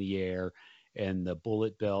horns in the air and the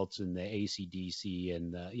bullet belts and the ACDC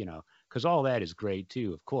and the, because all that is great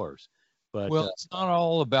too, of course. But Well, it's not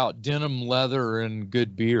all about denim leather and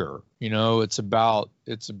good beer. It's about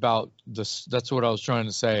this. That's what I was trying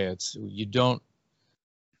to say. It's you don't.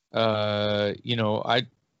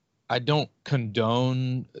 I don't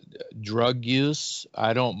condone drug use.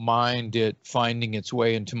 I don't mind it finding its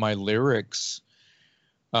way into my lyrics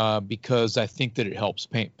because I think that it helps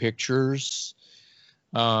paint pictures.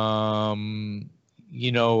 I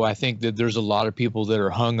think that there's a lot of people that are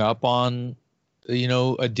hung up on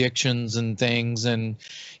addictions and things, and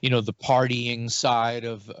the partying side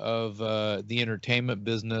of the entertainment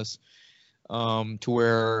business, to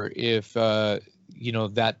where if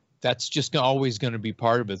that's just always going to be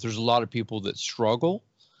part of it. There's a lot of people that struggle,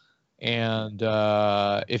 and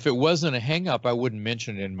if it wasn't a hang up, I wouldn't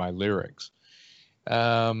mention it in my lyrics.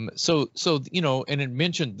 So and it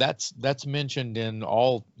mentioned that's mentioned in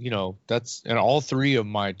all that's in all three of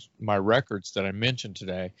my records that I mentioned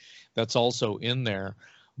today. That's also in there.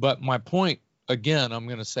 But my point, again, I'm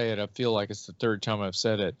going to say it, I feel like it's the third time I've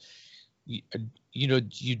said it.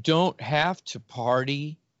 You don't have to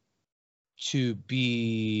party to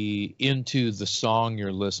be into the song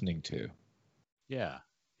you're listening to. Yeah,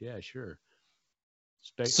 sure.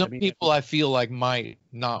 Some people I feel like might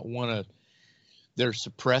not want to, they're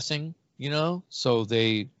suppressing, so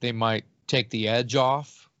they might take the edge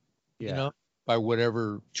off, by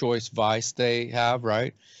whatever choice vice they have,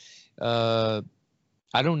 right? I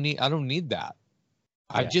don't need that.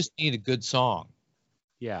 I just need a good song.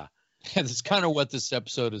 Yeah. That's kind of what this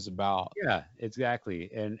episode is about. Yeah, exactly.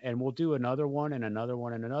 And we'll do another one and another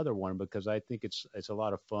one and another one, because I think it's a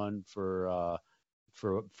lot of fun for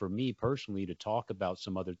me personally to talk about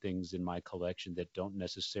some other things in my collection that don't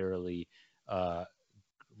necessarily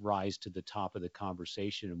rise to the top of the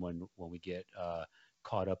conversation when we get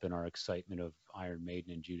caught up in our excitement of Iron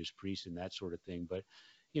Maiden and Judas Priest and that sort of thing. But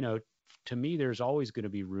to me, there's always going to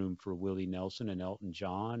be room for Willie Nelson and Elton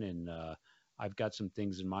John, and I've got some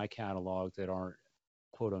things in my catalog that aren't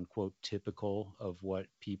quote unquote typical of what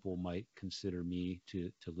people might consider me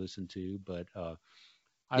to listen to. But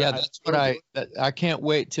that's what I can't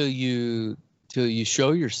wait till you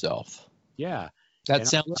show yourself. Yeah. That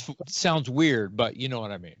sounds weird, but you know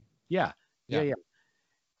what I mean. Yeah.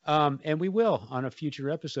 And we will on a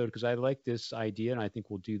future episode, because I like this idea and I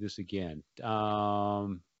think we'll do this again.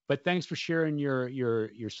 But thanks for sharing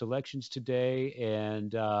your selections today,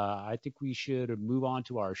 and I think we should move on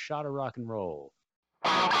to our shot of rock and roll.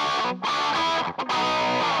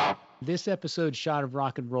 This episode's shot of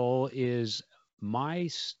rock and roll is my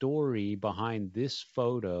story behind this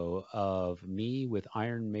photo of me with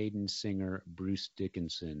Iron Maiden singer Bruce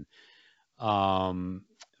Dickinson.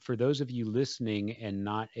 For those of you listening and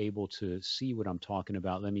not able to see what I'm talking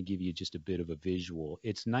about, let me give you just a bit of a visual.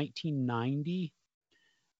 It's 1990.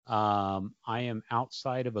 I am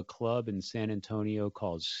outside of a club in San Antonio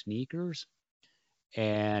called Sneakers,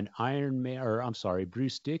 and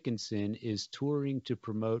Bruce Dickinson is touring to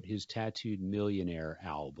promote his Tattooed Millionaire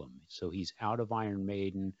album. So he's out of Iron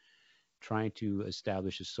Maiden, trying to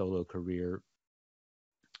establish a solo career.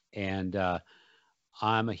 And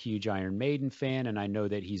I'm a huge Iron Maiden fan, and I know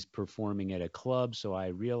that he's performing at a club, so I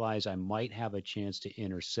realize I might have a chance to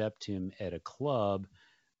intercept him at a club,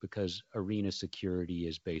 because arena security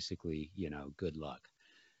is basically, good luck.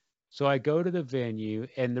 So I go to the venue,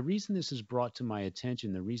 and the reason this is brought to my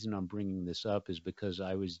attention, the reason I'm bringing this up, is because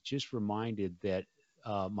I was just reminded that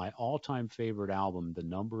my all-time favorite album, The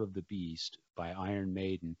Number of the Beast by Iron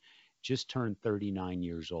Maiden, just turned 39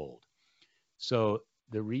 years old. So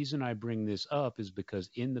the reason I bring this up is because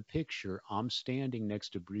in the picture, I'm standing next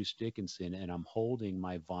to Bruce Dickinson, and I'm holding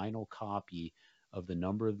my vinyl copy of The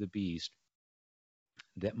Number of the Beast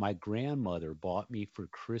that my grandmother bought me for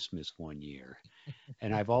Christmas one year.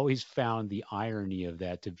 And I've always found the irony of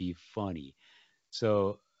that to be funny.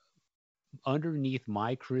 So underneath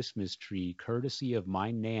my Christmas tree, courtesy of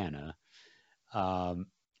my Nana,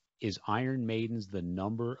 is Iron Maiden's The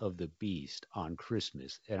Number of the Beast on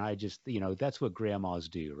Christmas. And I just, that's what grandmas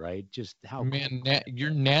do, right? Just how... Man, your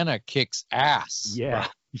Nana kicks ass. Yeah.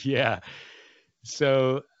 Yeah.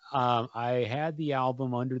 So I had the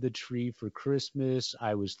album under the tree for Christmas.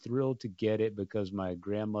 I was thrilled to get it because my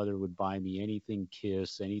grandmother would buy me anything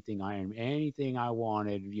Kiss, anything Iron, anything I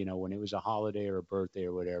wanted. When it was a holiday or a birthday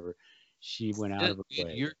or whatever, she went out of her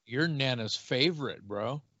way. You're Nana's favorite,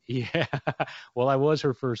 bro. Yeah. Well, I was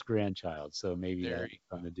her first grandchild, so maybe that There had you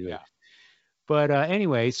go. something to do with Yeah. it. But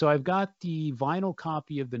anyway, so I've got the vinyl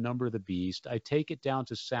copy of The Number of the Beast. I take it down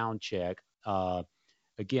to sound check.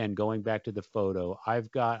 Again, going back to the photo,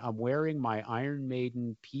 I'm wearing my Iron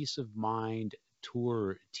Maiden Peace of Mind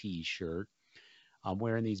tour t-shirt. I'm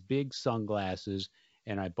wearing these big sunglasses,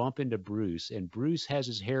 and I bump into Bruce, and Bruce has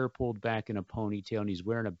his hair pulled back in a ponytail, and he's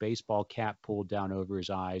wearing a baseball cap pulled down over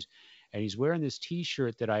his eyes, and he's wearing this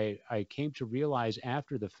t-shirt that I came to realize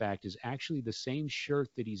after the fact is actually the same shirt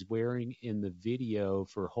that he's wearing in the video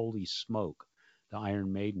for Holy Smoke, the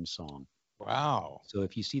Iron Maiden song. Wow. So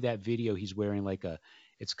if you see that video, he's wearing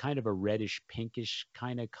it's kind of a reddish pinkish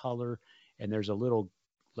kind of color, and there's a little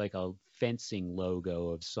like a fencing logo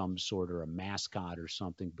of some sort or a mascot or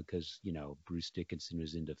something because Bruce Dickinson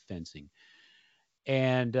was into fencing,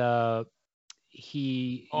 and Oh, I'm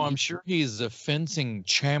he sure he's a fencing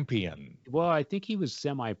champion. well, I think he was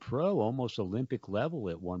semi-pro, almost Olympic level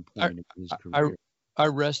at one I, point in his I, career. I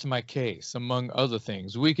rest my case, among other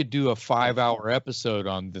things. We could do a 5-hour episode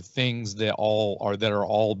on the things that are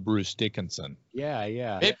all Bruce Dickinson. Yeah,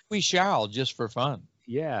 yeah, Maybe we shall, just for fun.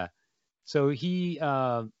 yeah. So he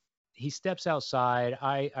steps outside.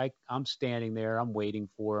 I'm standing there. I'm waiting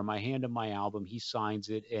for him. I hand him my album. He signs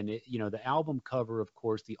it, and the album cover, of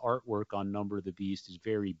course, the artwork on Number of the Beast is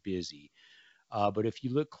very busy. But if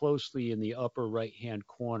you look closely in the upper right-hand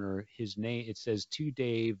corner, his name, it says to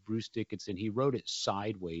Dave, Bruce Dickinson. He wrote it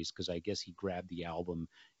sideways because I guess he grabbed the album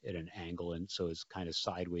at an angle, and so it's kind of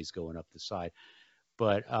sideways going up the side.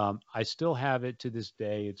 But I still have it to this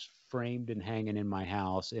day. It's framed and hanging in my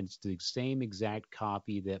house, and it's the same exact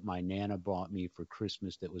copy that my Nana bought me for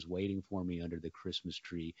Christmas that was waiting for me under the Christmas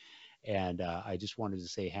tree. And I just wanted to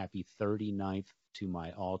say happy 39th to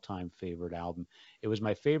my all-time favorite album. It was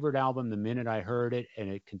my favorite album the minute I heard it, and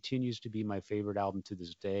it continues to be my favorite album to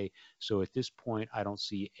this day. So at this point, I don't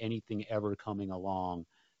see anything ever coming along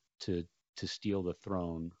to steal the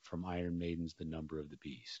throne from Iron Maiden's The Number of the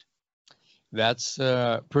Beast. That's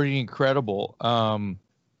pretty incredible.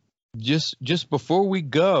 Just before we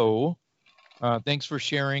go, thanks for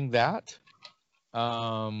sharing that.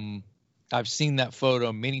 I've seen that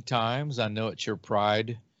photo many times. I know it's your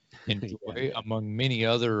pride and joy among many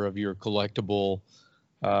other of your collectible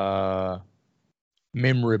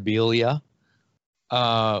memorabilia.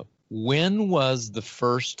 When was the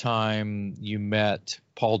first time you met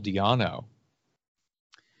Paul Di'Anno?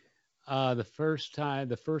 The first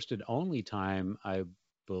and only time, I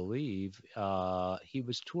believe, he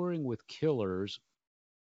was touring with Killers.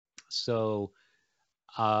 So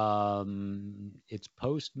it's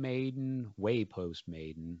post Maiden, way post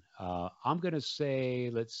Maiden. I'm going to say,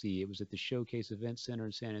 let's see, it was at the Showcase Event Center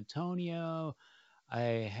in San Antonio. I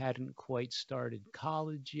hadn't quite started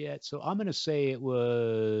college yet. So I'm going to say it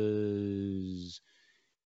was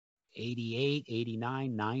 88,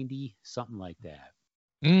 89, 90, something like that.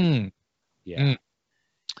 Mm. Yeah. Mm.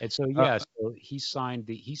 And so yeah, so he signed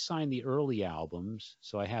the early albums,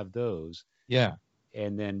 so I have those. Yeah.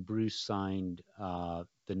 And then Bruce signed The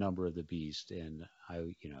Number of the Beast, and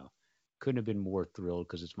I, couldn't have been more thrilled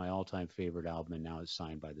because it's my all-time favorite album, and now it's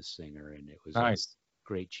signed by the singer, and it was Nice. a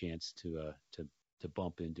great chance to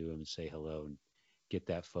bump into him and say hello and get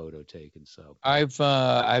that photo taken. So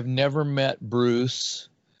I've never met Bruce,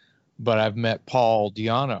 but I've met Paul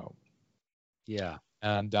Di'Anno. Yeah.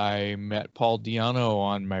 And I met Paul Di'Anno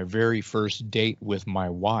on my very first date with my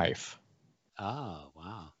wife. Oh,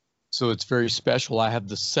 wow. So it's very special. I have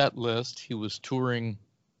the set list. He was touring.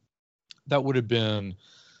 That would have been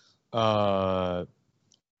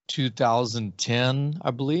 2010,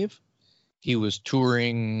 I believe. He was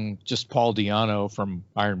touring just Paul Di'Anno from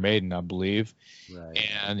Iron Maiden, I believe. Right.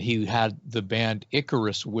 And he had the band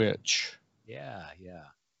Icarus Witch. Yeah, yeah.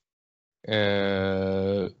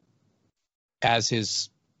 As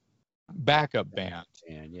his backup band.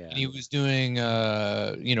 And yeah. And he was doing,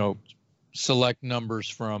 select numbers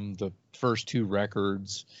from the first two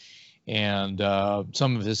records and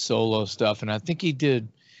some of his solo stuff. And I think he did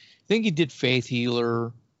Faith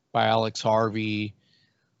Healer by Alex Harvey.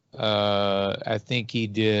 I think he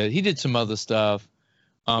did some other stuff.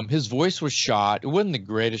 His voice was shot. It wasn't the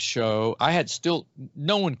greatest show.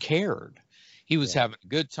 No one cared. He was having a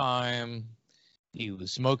good time. He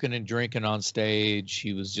was smoking and drinking on stage.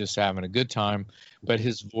 He was just having a good time, but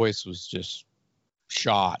his voice was just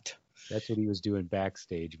shot. That's what he was doing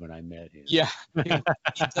backstage when I met him. Yeah, he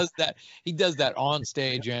does that. He does that on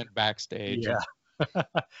stage and backstage. Yeah.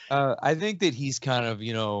 I think that he's kind of,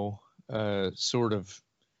 sort of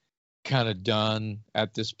kind of done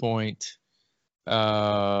at this point.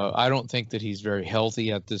 I don't think that he's very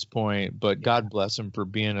healthy at this point, but God bless him for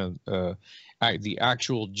being the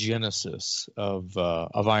actual genesis of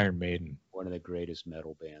Iron Maiden. One of the greatest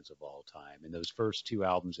metal bands of all time. And those first 2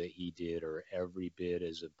 albums that he did are every bit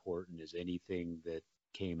as important as anything that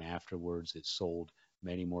came afterwards that sold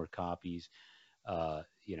many more copies.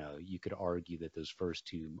 You could argue that those first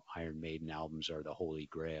 2 Iron Maiden albums are the holy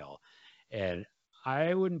grail. And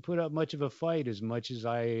I wouldn't put up much of a fight as much as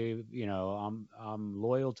I'm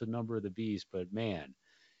loyal to Number of the Beast, but man,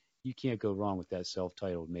 you can't go wrong with that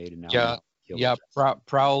self-titled Maiden album. Yeah,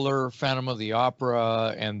 Prowler, Phantom of the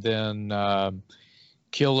Opera, and then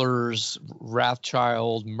Killers,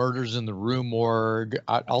 Wrathchild, Murders in the Rue Morgue.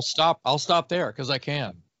 I'll stop there because I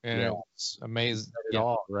can. And it's amazing.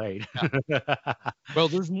 All right. Yeah. Well,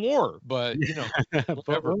 there's more, but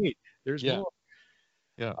but wait, there's more.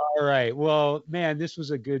 Yeah. All right. Well, man, this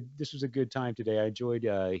was a good time today. I enjoyed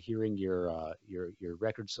hearing your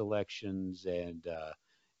record selections and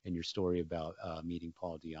your story about meeting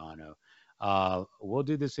Paul Di'Anno. We'll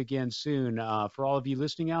do this again soon. For all of you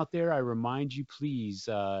listening out there, I remind you, please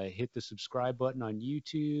hit the subscribe button on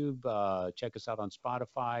YouTube. Check us out on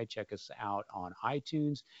Spotify. Check us out on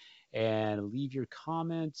iTunes. And leave your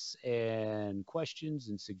comments and questions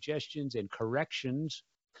and suggestions and corrections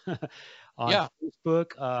on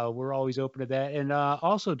Facebook. We're always open to that. And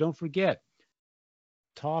also, don't forget,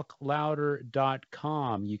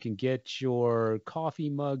 talklouder.com. You can get your coffee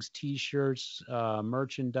mugs, T-shirts,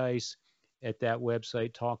 merchandise at that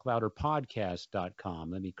website,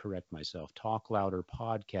 talklouderpodcast.com. Let me correct myself,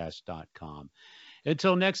 talklouderpodcast.com.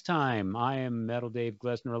 Until next time, I am Metal Dave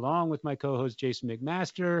Glessner along with my co-host Jason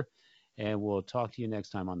McMaster, and we'll talk to you next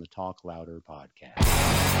time on the Talk Louder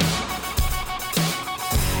podcast.